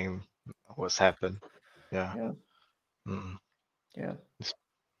sad thing what's happened. Yeah. Yeah. Mm. Yeah.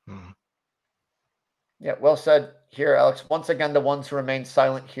 Mm. Yeah, well said here, Alex. Once again, the ones who remain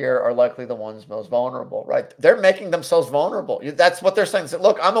silent here are likely the ones most vulnerable, right? They're making themselves vulnerable. That's what they're saying. So,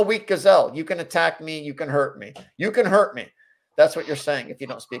 look, I'm a weak gazelle. You can attack me. You can hurt me. You can hurt me. That's what you're saying if you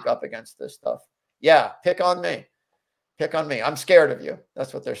don't speak up against this stuff. Yeah, pick on me. Pick on me. I'm scared of you.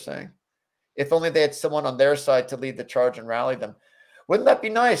 That's what they're saying. If only they had someone on their side to lead the charge and rally them. Wouldn't that be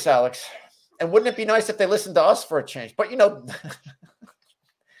nice, Alex? And wouldn't it be nice if they listened to us for a change? But,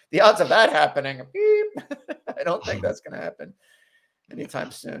 the odds of that happening, I don't think that's going to happen anytime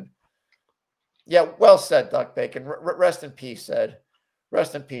soon. Yeah, well said, Doc Bacon. Rest in peace, Ed.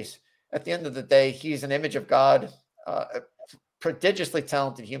 Rest in peace. At the end of the day, he's an image of God, a prodigiously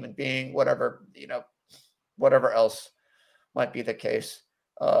talented human being, whatever else might be the case.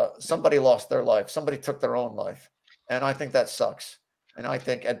 Somebody lost their life. Somebody took their own life. And I think that sucks. And I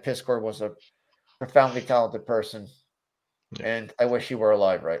think Ed Piskor was a profoundly talented person. Yeah. And I wish he were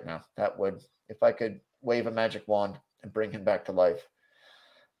alive right now. That would, if I could wave a magic wand and bring him back to life,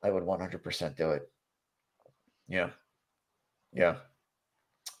 I would 100% do it. Yeah. Yeah.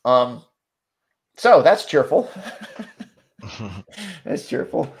 So that's cheerful. That's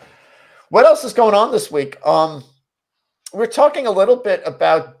cheerful. What else is going on this week? We're talking a little bit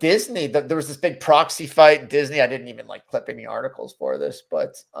about Disney. There was this big proxy fight in Disney. I didn't even clip any articles for this,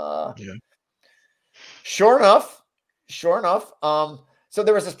 but yeah. Sure enough. So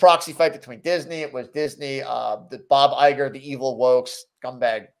there was this proxy fight between Disney. It was Disney, the Bob Iger, the evil woke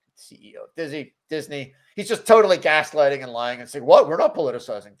scumbag CEO of Disney. He's just totally gaslighting and lying and saying, "What? We're not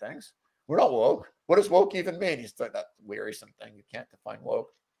politicizing things. We're not woke. What does woke even mean?" He's like that wearisome thing. You can't define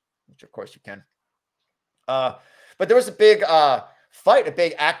woke, which of course you can. But there was a big fight, a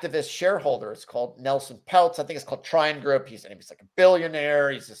big activist shareholder. It's called Nelson Peltz. I think it's called Trine Group. He's like a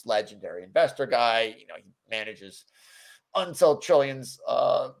billionaire. He's this legendary investor guy. He manages untold trillions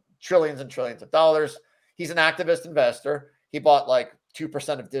and trillions of dollars. He's an activist investor. He bought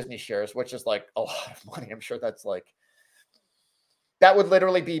 2% of Disney shares, which is a lot of money. I'm sure that would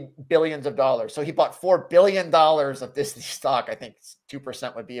literally be billions of dollars. So he bought $4 billion of Disney stock. I think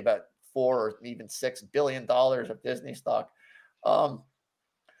 2% would be about $4 or even $6 billion of Disney stock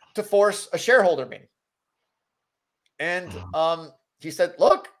to force a shareholder meeting. And he said,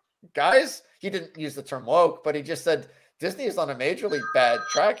 "Look, guys," he didn't use the term woke, but he just said, Disney is on a majorly bad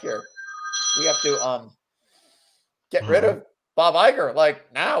track here. We have to get rid of Bob Iger.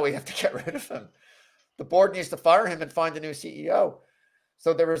 Like now we have to get rid of him. The board needs to fire him and find a new CEO.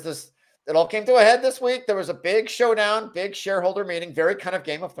 So there was this, it all came to a head this week. There was a big showdown, big shareholder meeting, very kind of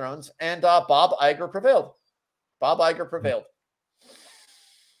Game of Thrones. And Bob Iger prevailed. Bob Iger prevailed.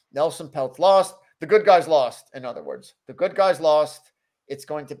 Nelson Peltz lost. The good guys lost, in other words. The good guys lost. It's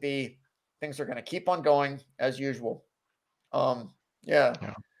going to be, things are going to keep on going as usual.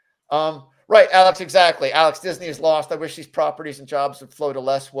 Right, Alex, exactly. Alex, Disney is lost. I wish these properties and jobs would flow to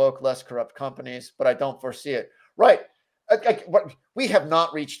less woke, less corrupt companies, but I don't foresee it. Right. We have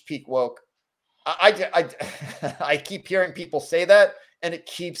not reached peak woke. I keep hearing people say that, and it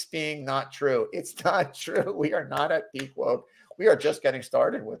keeps being not true. It's not true. We are not at peak woke. We are just getting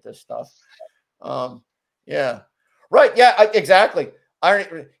started with this stuff. Yeah. Right. Yeah, exactly.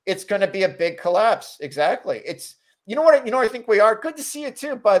 It's going to be a big collapse. Exactly. It's, you know what I think we are? Good to see you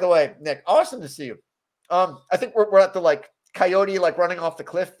too, by the way, Nick. Awesome to see you. I think we're at the like coyote, like running off the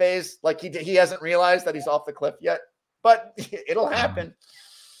cliff phase. Like he hasn't realized that he's off the cliff yet, but it'll happen.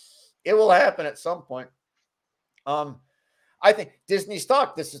 It will happen at some point. I think Disney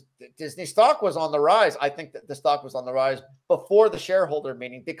stock was on the rise. I think that the stock was on the rise before the shareholder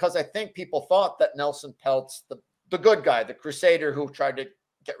meeting because I think people thought that Nelson Peltz, the good guy, the crusader who tried to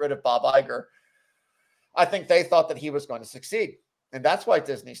get rid of Bob Iger, I think they thought that he was going to succeed. And that's why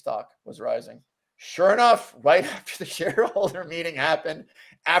Disney stock was rising. Sure enough, right after the shareholder meeting happened,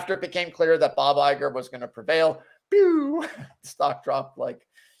 after it became clear that Bob Iger was going to prevail, the stock dropped like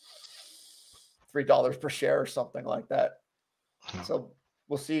 $3 per share or something like that. So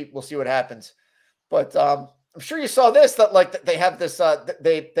we'll see what happens. But I'm sure you saw this, that like they have this,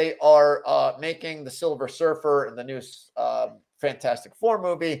 they are making the Silver Surfer in the new Fantastic Four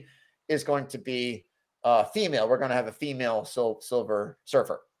movie is going to be female. We're going to have a female Silver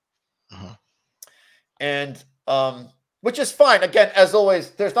Surfer. And which is fine. Again, as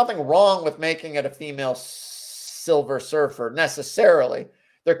always, there's nothing wrong with making it a female Silver Surfer necessarily.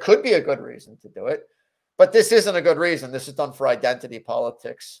 There could be a good reason to do it, but this isn't a good reason. This is done for identity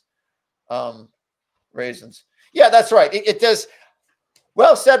politics reasons. Yeah, that's right. It does.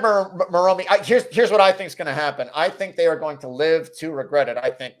 Well said, Maromi. Here's what I think is going to happen. I think they are going to live to regret it. I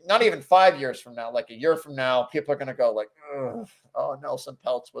think not even 5 years from now, like a year from now, people are going to go like, oh, Nelson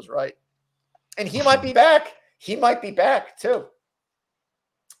Peltz was right. And he might be back. He might be back too.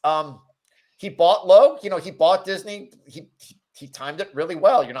 He bought low. He bought Disney. He timed it really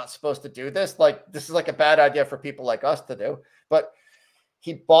well. You're not supposed to do this. Like, this is like a bad idea for people like us to do. But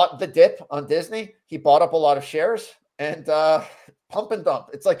he bought the dip on Disney. He bought up a lot of shares and pump and dump.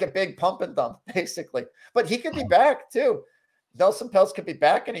 It's like a big pump and dump, basically. But he could be back too. Nelson Peltz could be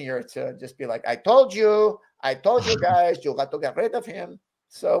back in a year or two and just be like, I told you guys, you got to get rid of him.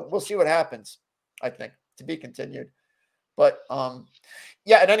 So we'll see what happens, I think, to be continued. But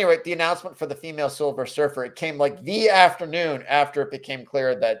yeah, at any rate, the announcement for the female Silver Surfer, it came like the afternoon after it became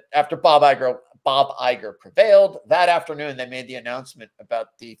clear that after Bob Iger prevailed, that afternoon they made the announcement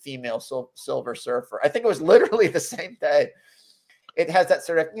about the female Silver Surfer. I think it was literally the same day. It has that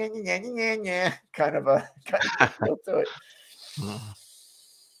sort of kind of feel to it.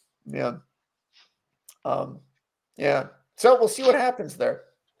 Yeah. Yeah. So we'll see what happens there.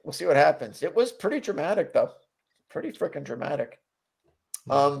 We'll see what happens. It was pretty dramatic, though. Pretty freaking dramatic.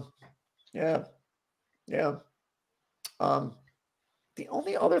 Yeah. The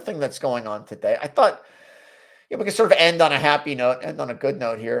only other thing that's going on today, I thought, we can sort of end on a happy note, end on a good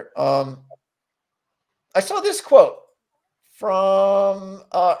note here. I saw this quote from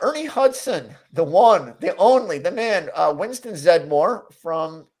Ernie Hudson, the one, the only, the man, Winston Zeddemore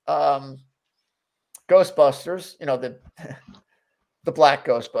from Ghostbusters, the black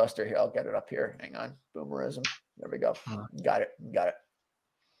Ghostbuster. Here, I'll get it up here. Hang on. Boomerism. There we go. Got it.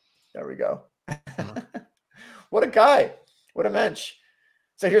 There we go. What a guy. What a mensch.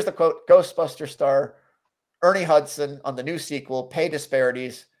 So here's the quote. Ghostbuster star Ernie Hudson on the new sequel, Pay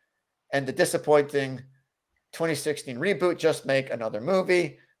Disparities, and the disappointing 2016 reboot, Just Make Another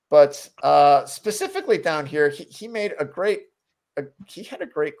Movie. But specifically down here, he made a great, he had a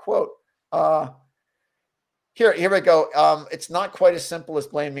great quote. Here we go. It's not quite as simple as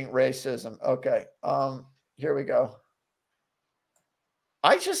blaming racism. Okay. Here we go.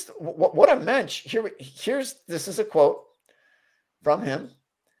 What a mensch. This is a quote from him.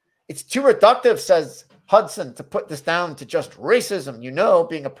 It's too reductive, says Hudson, to put this down to just racism.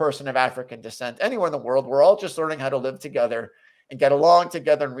 Being a person of African descent, anywhere in the world, we're all just learning how to live together and get along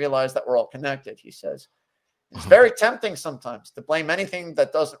together and realize that we're all connected, he says. It's very tempting sometimes to blame anything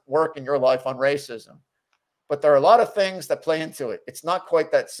that doesn't work in your life on racism. but there are a lot of things that play into it. It's not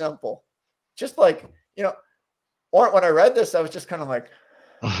quite that simple. Just like, or when I read this, I was just kind of like,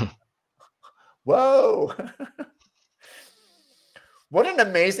 whoa. What an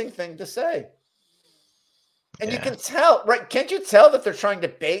amazing thing to say. And you can tell, right? Can't you tell that they're trying to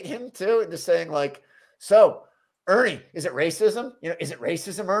bait him too into saying like, so Ernie, is it racism? Is it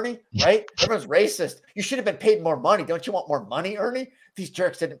racism, Ernie? Right? Everyone's racist. You should have been paid more money. Don't you want more money, Ernie? These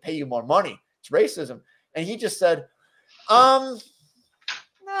jerks didn't pay you more money. It's racism. And he just said, no,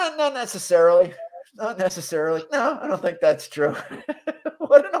 not necessarily. Not necessarily. No, I don't think that's true.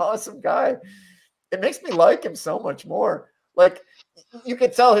 What an awesome guy. It makes me like him so much more. Like, you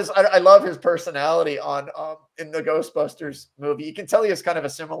can tell I love his personality on in the Ghostbusters movie. You can tell he has kind of a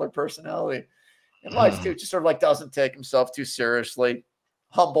similar personality in life too. Just sort of like doesn't take himself too seriously,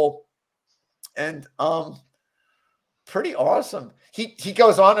 humble, and pretty awesome. He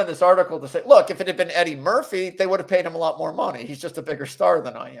goes on in this article to say, look, if it had been Eddie Murphy, they would have paid him a lot more money. He's just a bigger star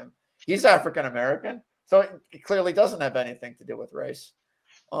than I am. He's African American, so it clearly doesn't have anything to do with race.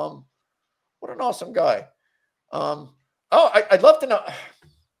 What an awesome guy. I'd love to know.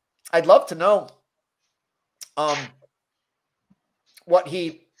 I'd love to know what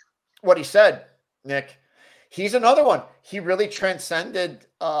he said, Nick. He's another one. He really transcended.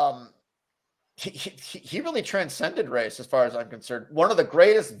 He really transcended race, as far as I'm concerned. One of the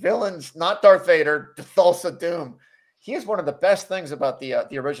greatest villains, not Darth Vader, Thulsa Doom. He is one of the best things about the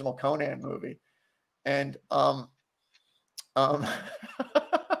original Conan movie, and that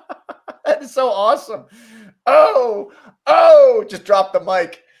is so awesome. Oh, just drop the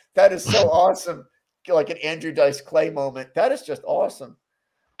mic. That is so awesome. Like an Andrew Dice Clay moment. That is just awesome.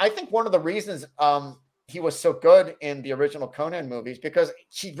 I think one of the reasons he was so good in the original Conan movies, because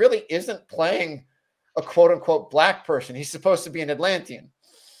he really isn't playing a quote unquote black person. He's supposed to be an Atlantean.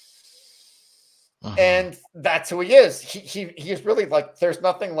 And that's who he is. He is really like, there's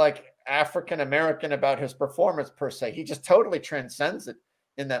nothing like African American about his performance per se. He just totally transcends it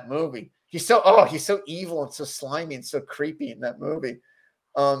in that movie. He's so evil and so slimy and so creepy in that movie.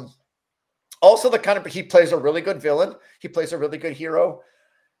 Also, he plays a really good villain. He plays a really good hero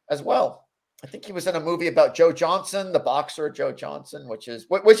as well. I think he was in a movie about Joe Johnson, the boxer Joe Johnson,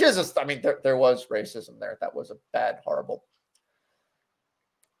 there was racism there. That was a bad, horrible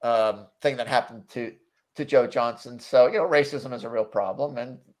thing that happened to Joe Johnson. So, racism is a real problem,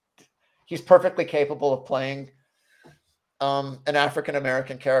 and he's perfectly capable of playing an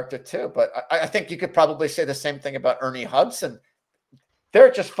African-American character too. But I think you could probably say the same thing about Ernie Hudson.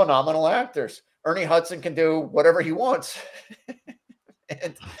 They're just phenomenal actors. Ernie Hudson can do whatever he wants.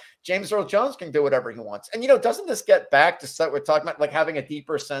 And James Earl Jones can do whatever he wants. And, doesn't this get back to what we're talking about, like having a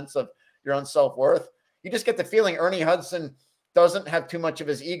deeper sense of your own self-worth? You just get the feeling Ernie Hudson doesn't have too much of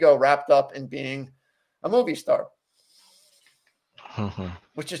his ego wrapped up in being a movie star.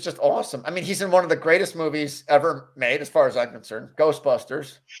 Which is just awesome. I mean, he's in one of the greatest movies ever made, as far as I'm concerned,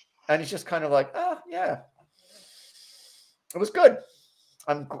 Ghostbusters. And he's just kind of like, yeah, it was good.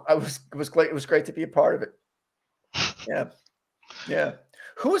 It was great. It was great to be a part of it. Yeah.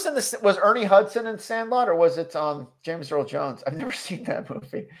 Who was in this? Was Ernie Hudson in Sandlot, or was it James Earl Jones? I've never seen that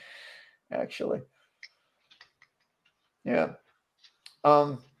movie, actually. Yeah.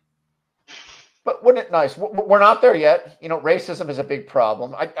 But wasn't it nice? We're not there yet. Racism is a big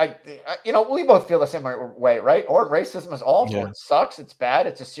problem. We both feel the same way, right? Or racism is awful. Yeah. It sucks. It's bad.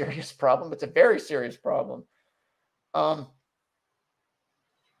 It's a serious problem. It's a very serious problem.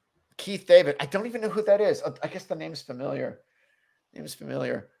 Keith David. I don't even know who that is. I guess the name's familiar. James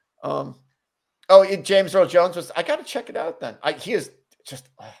Earl Jones was. I got to check it out then. He is just,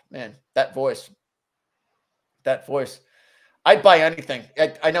 man, that voice. I'd buy anything.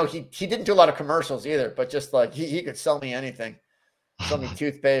 I know he didn't do a lot of commercials either, but just like he could sell me anything. Sell me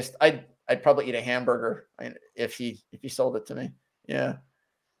toothpaste. I'd probably eat a hamburger if he sold it to me. Yeah.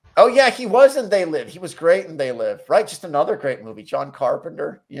 Oh yeah, he was in They Live. He was great in They Live, right? Just another great movie. John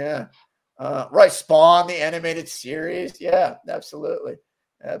Carpenter. Yeah. Right. Spawn, the animated series. Yeah, absolutely.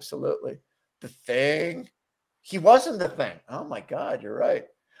 The Thing. He was in The Thing. Oh my God, you're right.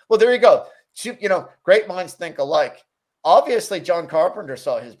 Well, there you go. Great minds think alike. Obviously, John Carpenter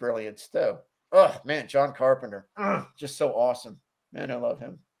saw his brilliance too. Oh man, John Carpenter, just so awesome. Man, I love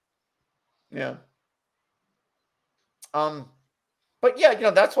him. Yeah. But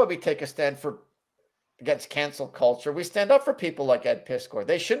yeah, that's why we take a stand against cancel culture. We stand up for people like Ed Piskor.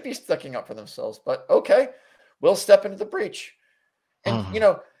 They should be sticking up for themselves, but okay, we'll step into the breach. And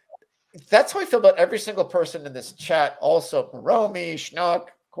that's how I feel about every single person in this chat. Also, Romy, Schnuck,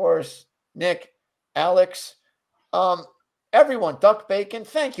 of course, Nick, Alex. Everyone, Duck Bacon,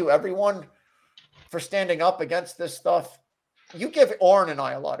 thank you, everyone. for standing up against this stuff. You give Oren and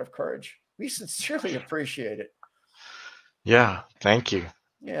I a lot of courage. We sincerely appreciate it. Yeah, thank you.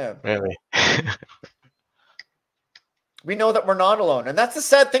 Yeah. Really. We know that we're not alone. And that's the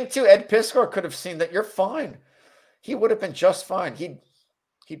sad thing too. Ed Piskor could have seen that you're fine. He would have been just fine. He'd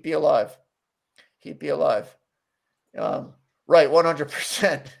be alive. He'd be alive. Right,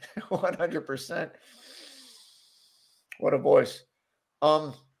 100%. 100%. What a voice.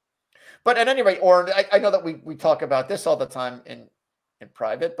 But at any rate, Oren, I know that we talk about this all the time in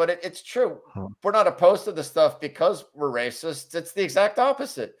private, but it's true. We're not opposed to the stuff because we're racist. It's the exact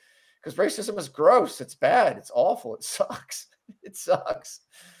opposite. Because racism is gross. It's bad. It's awful. It sucks. It sucks.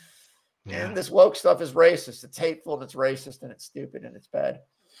 Yeah. And this woke stuff is racist. It's hateful and it's racist and it's stupid and it's bad.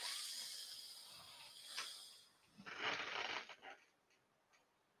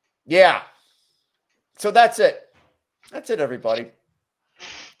 Yeah. So that's it. That's it, everybody.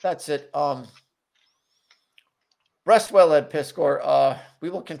 That's it. Rest well, Ed Piskor.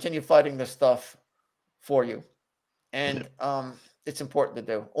 We will continue fighting this stuff for you. And it's important to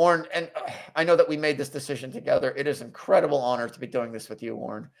do. Oren, and I know that we made this decision together. It is an incredible honor to be doing this with you,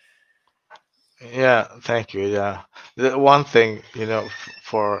 Oren. Yeah, thank you. Yeah. The one thing,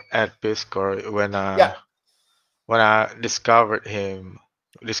 for Ed Piskor, when I discovered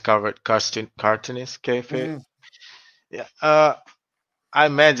cartoonist kayfabe. Yeah. I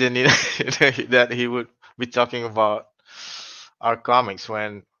imagine that he would be talking about our comics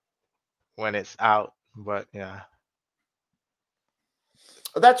when it's out. But yeah.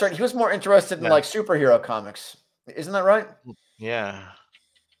 Oh, that's right. He was more interested in like superhero comics. Isn't that right? Yeah.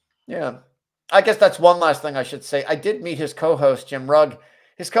 Yeah. I guess that's one last thing I should say. I did meet his co-host, Jim Rugg.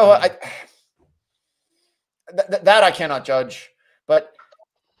 His co-host, that I cannot judge, but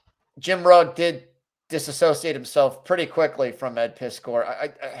Jim Rugg did disassociate himself pretty quickly from Ed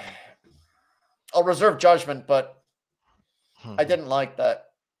Piskor. I'll reserve judgment, but I didn't like that.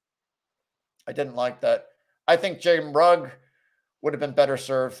 I didn't like that. I think Jim Rugg would have been better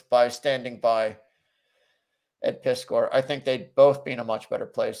served by standing by Ed Piskor. I think they'd both be in a much better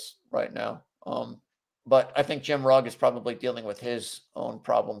place right now. But I think Jim Rugg is probably dealing with his own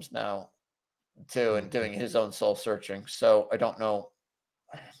problems now too and doing his own soul searching. So I don't know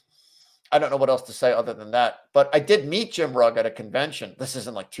what else to say other than that. But I did meet Jim Rugg at a convention. This is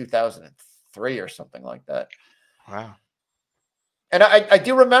in like 2003 or something like that. Wow. And I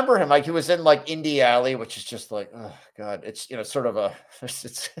do remember him. Like he was in like Indie Alley, which is just like, oh God, it's sort of a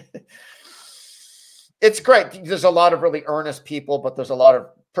it's great. There's a lot of really earnest people, but there's a lot of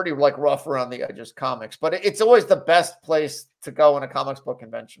pretty like rough around the edges comics. But it's always the best place to go in a comics book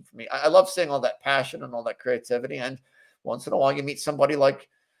convention for me. I love seeing all that passion and all that creativity. And once in a while, you meet somebody like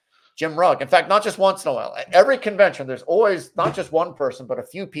Jim Rugg. In fact, not just once in a while. At every convention, there's always not just one person, but a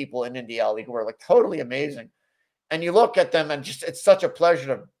few people in Indie Alley who are like totally amazing. And you look at them and just it's such a pleasure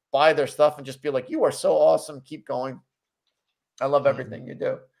to buy their stuff and just be like, you are so awesome. Keep going. I love everything you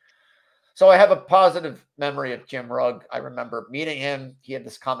do. So I have a positive memory of Jim Rugg. I remember meeting him. He had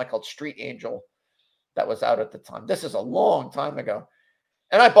this comic called Street Angel that was out at the time. This is a long time ago.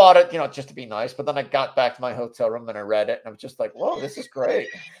 And I bought it, just to be nice. But then I got back to my hotel room and I read it. And I was just like, whoa, this is great.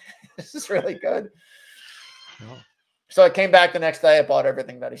 This is really good. Oh. So I came back the next day. I bought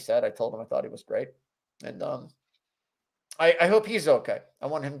everything that he said. I told him I thought he was great. And I hope he's okay. I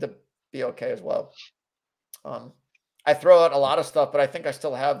want him to be okay as well. I throw out a lot of stuff, but I think I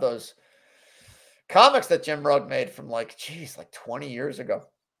still have those comics that Jim Rugg made from like 20 years ago.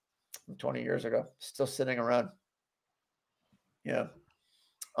 20 years ago. Still sitting around. Yeah.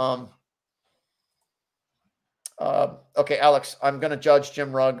 Okay, Alex, I'm going to judge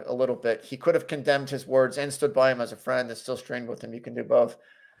Jim Rugg a little bit. He could have condemned his words and stood by him as a friend and still strained with him. You can do both.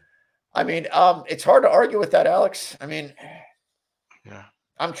 I mean, it's hard to argue with that, Alex. I mean, yeah.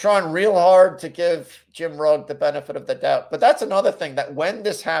 I'm trying real hard to give Jim Rugg the benefit of the doubt. But that's another thing, that when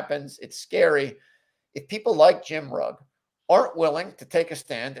this happens, it's scary. If people like Jim Rugg aren't willing to take a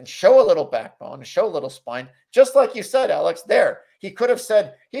stand and show a little backbone, and show a little spine, just like you said, Alex, there. He could have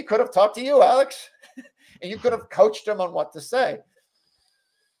talked to you, Alex, and you could have coached him on what to say.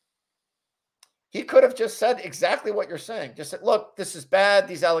 He could have just said exactly what you're saying. Just said, look, this is bad.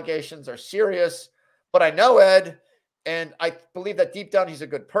 These allegations are serious, but I know Ed, and I believe that deep down he's a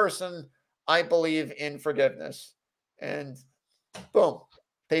good person. I believe in forgiveness. And boom.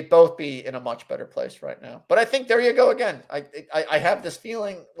 They'd both be in a much better place right now. But I think there you go again. I have this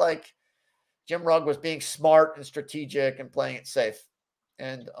feeling like Jim Rugg was being smart and strategic and playing it safe.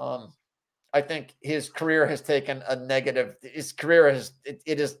 And I think his career has taken a negative. His career has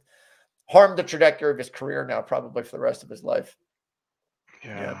harmed the trajectory of his career now, probably for the rest of his life.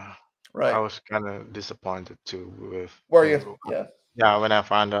 Yeah. I Right. was kind of disappointed too with, Were you you? know, Yeah. yeah, when I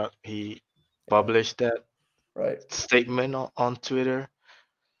found out he Yeah. published that Right. statement on Twitter.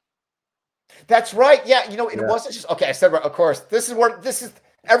 That's right. Yeah. It Yeah. wasn't just okay. I said, of course, this is where this is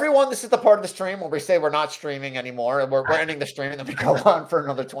everyone. This is the part of the stream where we say we're not streaming anymore, and we're ending the stream, and then we go on for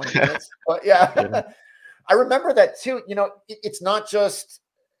another 20 minutes. But Yeah. yeah, I remember that too. It's not just,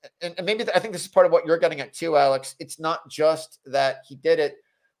 and maybe I think this is part of what you're getting at too, Alex. It's not just that he did it,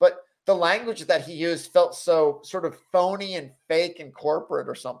 but the language that he used felt so sort of phony and fake and corporate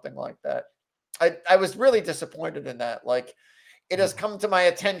or something like that. I was really disappointed in that. Like, it has Mhm. come to my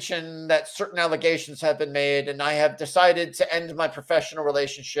attention that certain allegations have been made, and I have decided to end my professional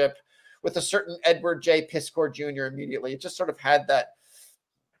relationship with a certain Edward J. Piskor Jr. immediately. It just sort of had that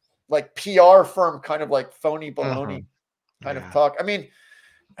like PR firm kind of like phony baloney Mhm. kind of Yeah. talk. I mean,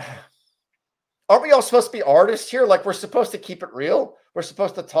 aren't we all supposed to be artists here? Like, we're supposed to keep it real. We're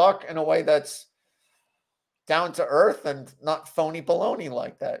supposed to talk in a way that's down to earth and not phony baloney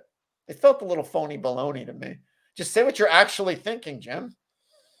like that. It felt a little phony baloney to me. Just say what you're actually thinking, Jim.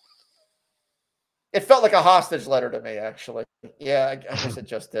 It felt like a hostage letter to me, actually. Yeah, I guess it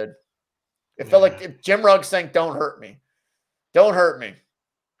just did. It felt Yeah. like Jim Rugg saying, "Don't hurt me. Don't hurt me.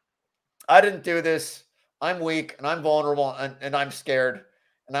 I didn't do this. I'm weak and I'm vulnerable and I'm scared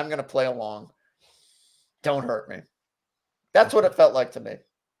and I'm going to play along. Don't hurt me." That's what it felt like to me.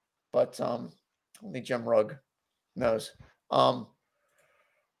 But only Jim Rugg knows. Um,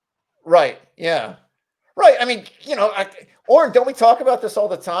 right. Yeah. Right. I mean, Oren, don't we talk about this all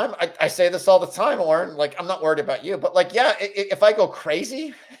the time? I say this all the time, Oren. Like, I'm not worried about you, but like, yeah, if I go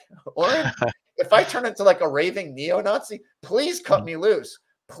crazy, Oren, if I turn into like a raving neo-Nazi, please cut me loose.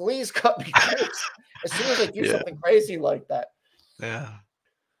 Please cut me loose as soon as I do Yeah. something crazy like that. Yeah.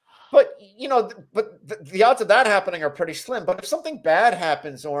 But the odds of that happening are pretty slim. But if something bad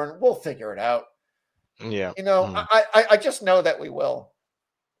happens, Oren, we'll figure it out. Yeah. Mm. I just know that we will.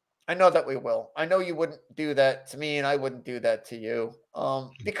 I know that we will. I know you wouldn't do that to me, and I wouldn't do that to you,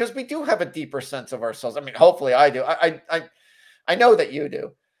 because we do have a deeper sense of ourselves. I mean, hopefully, I do. I know that you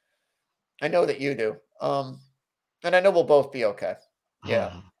do. I know that you do. And I know we'll both be okay. Yeah,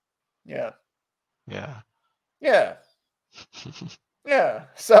 Mhm. yeah, Yeah. yeah, yeah.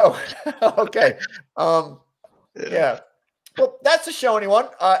 So, okay, Yeah. yeah. Well, that's the show, anyone.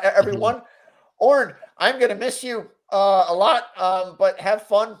 Mhm. Everyone. Oren, I'm gonna miss you a lot. But have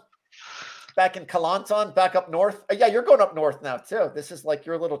fun back in Kalantan, back up north. Yeah, you're going up north now too. This is like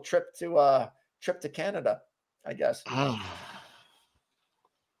your little trip to Canada, I guess.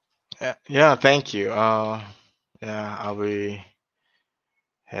 Yeah. Yeah. Thank you. Yeah, I'll be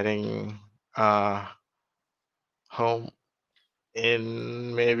heading uh home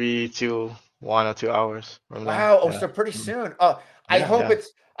in maybe 1 or 2 hours from now. Wow. Oh, Yeah. so pretty Mm. soon. I Yeah. hope Yeah.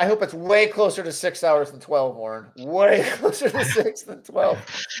 it's I hope it's way closer to 6 hours than 12, Warren. Way closer to 6 than 12.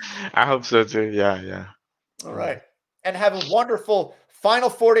 I hope so too. Yeah. Yeah. All Mm. right. And have a wonderful final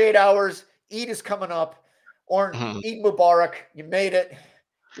 48 hours. Eid is coming up. Or Mhm. Eid Mubarak. You made it.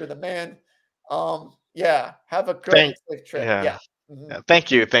 You're the man. Yeah. Have a good and Thank. safe trip. Yeah. Yeah. Mhm. Yeah.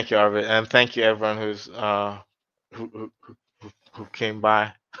 Thank you, Arvid, and thank you everyone who came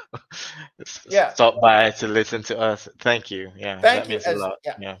by, Yeah. stopped by to listen to us. Thank you. Yeah, that Thank you. means a lot.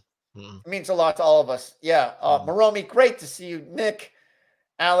 Yeah. Yeah. Mm, It means a lot to all of us. Yeah. mm. Maromi, great to see you. Nick,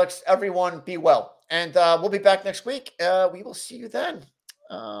 Alex, everyone, be well. And we'll be back next week. We will see you then.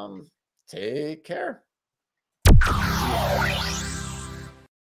 Take care.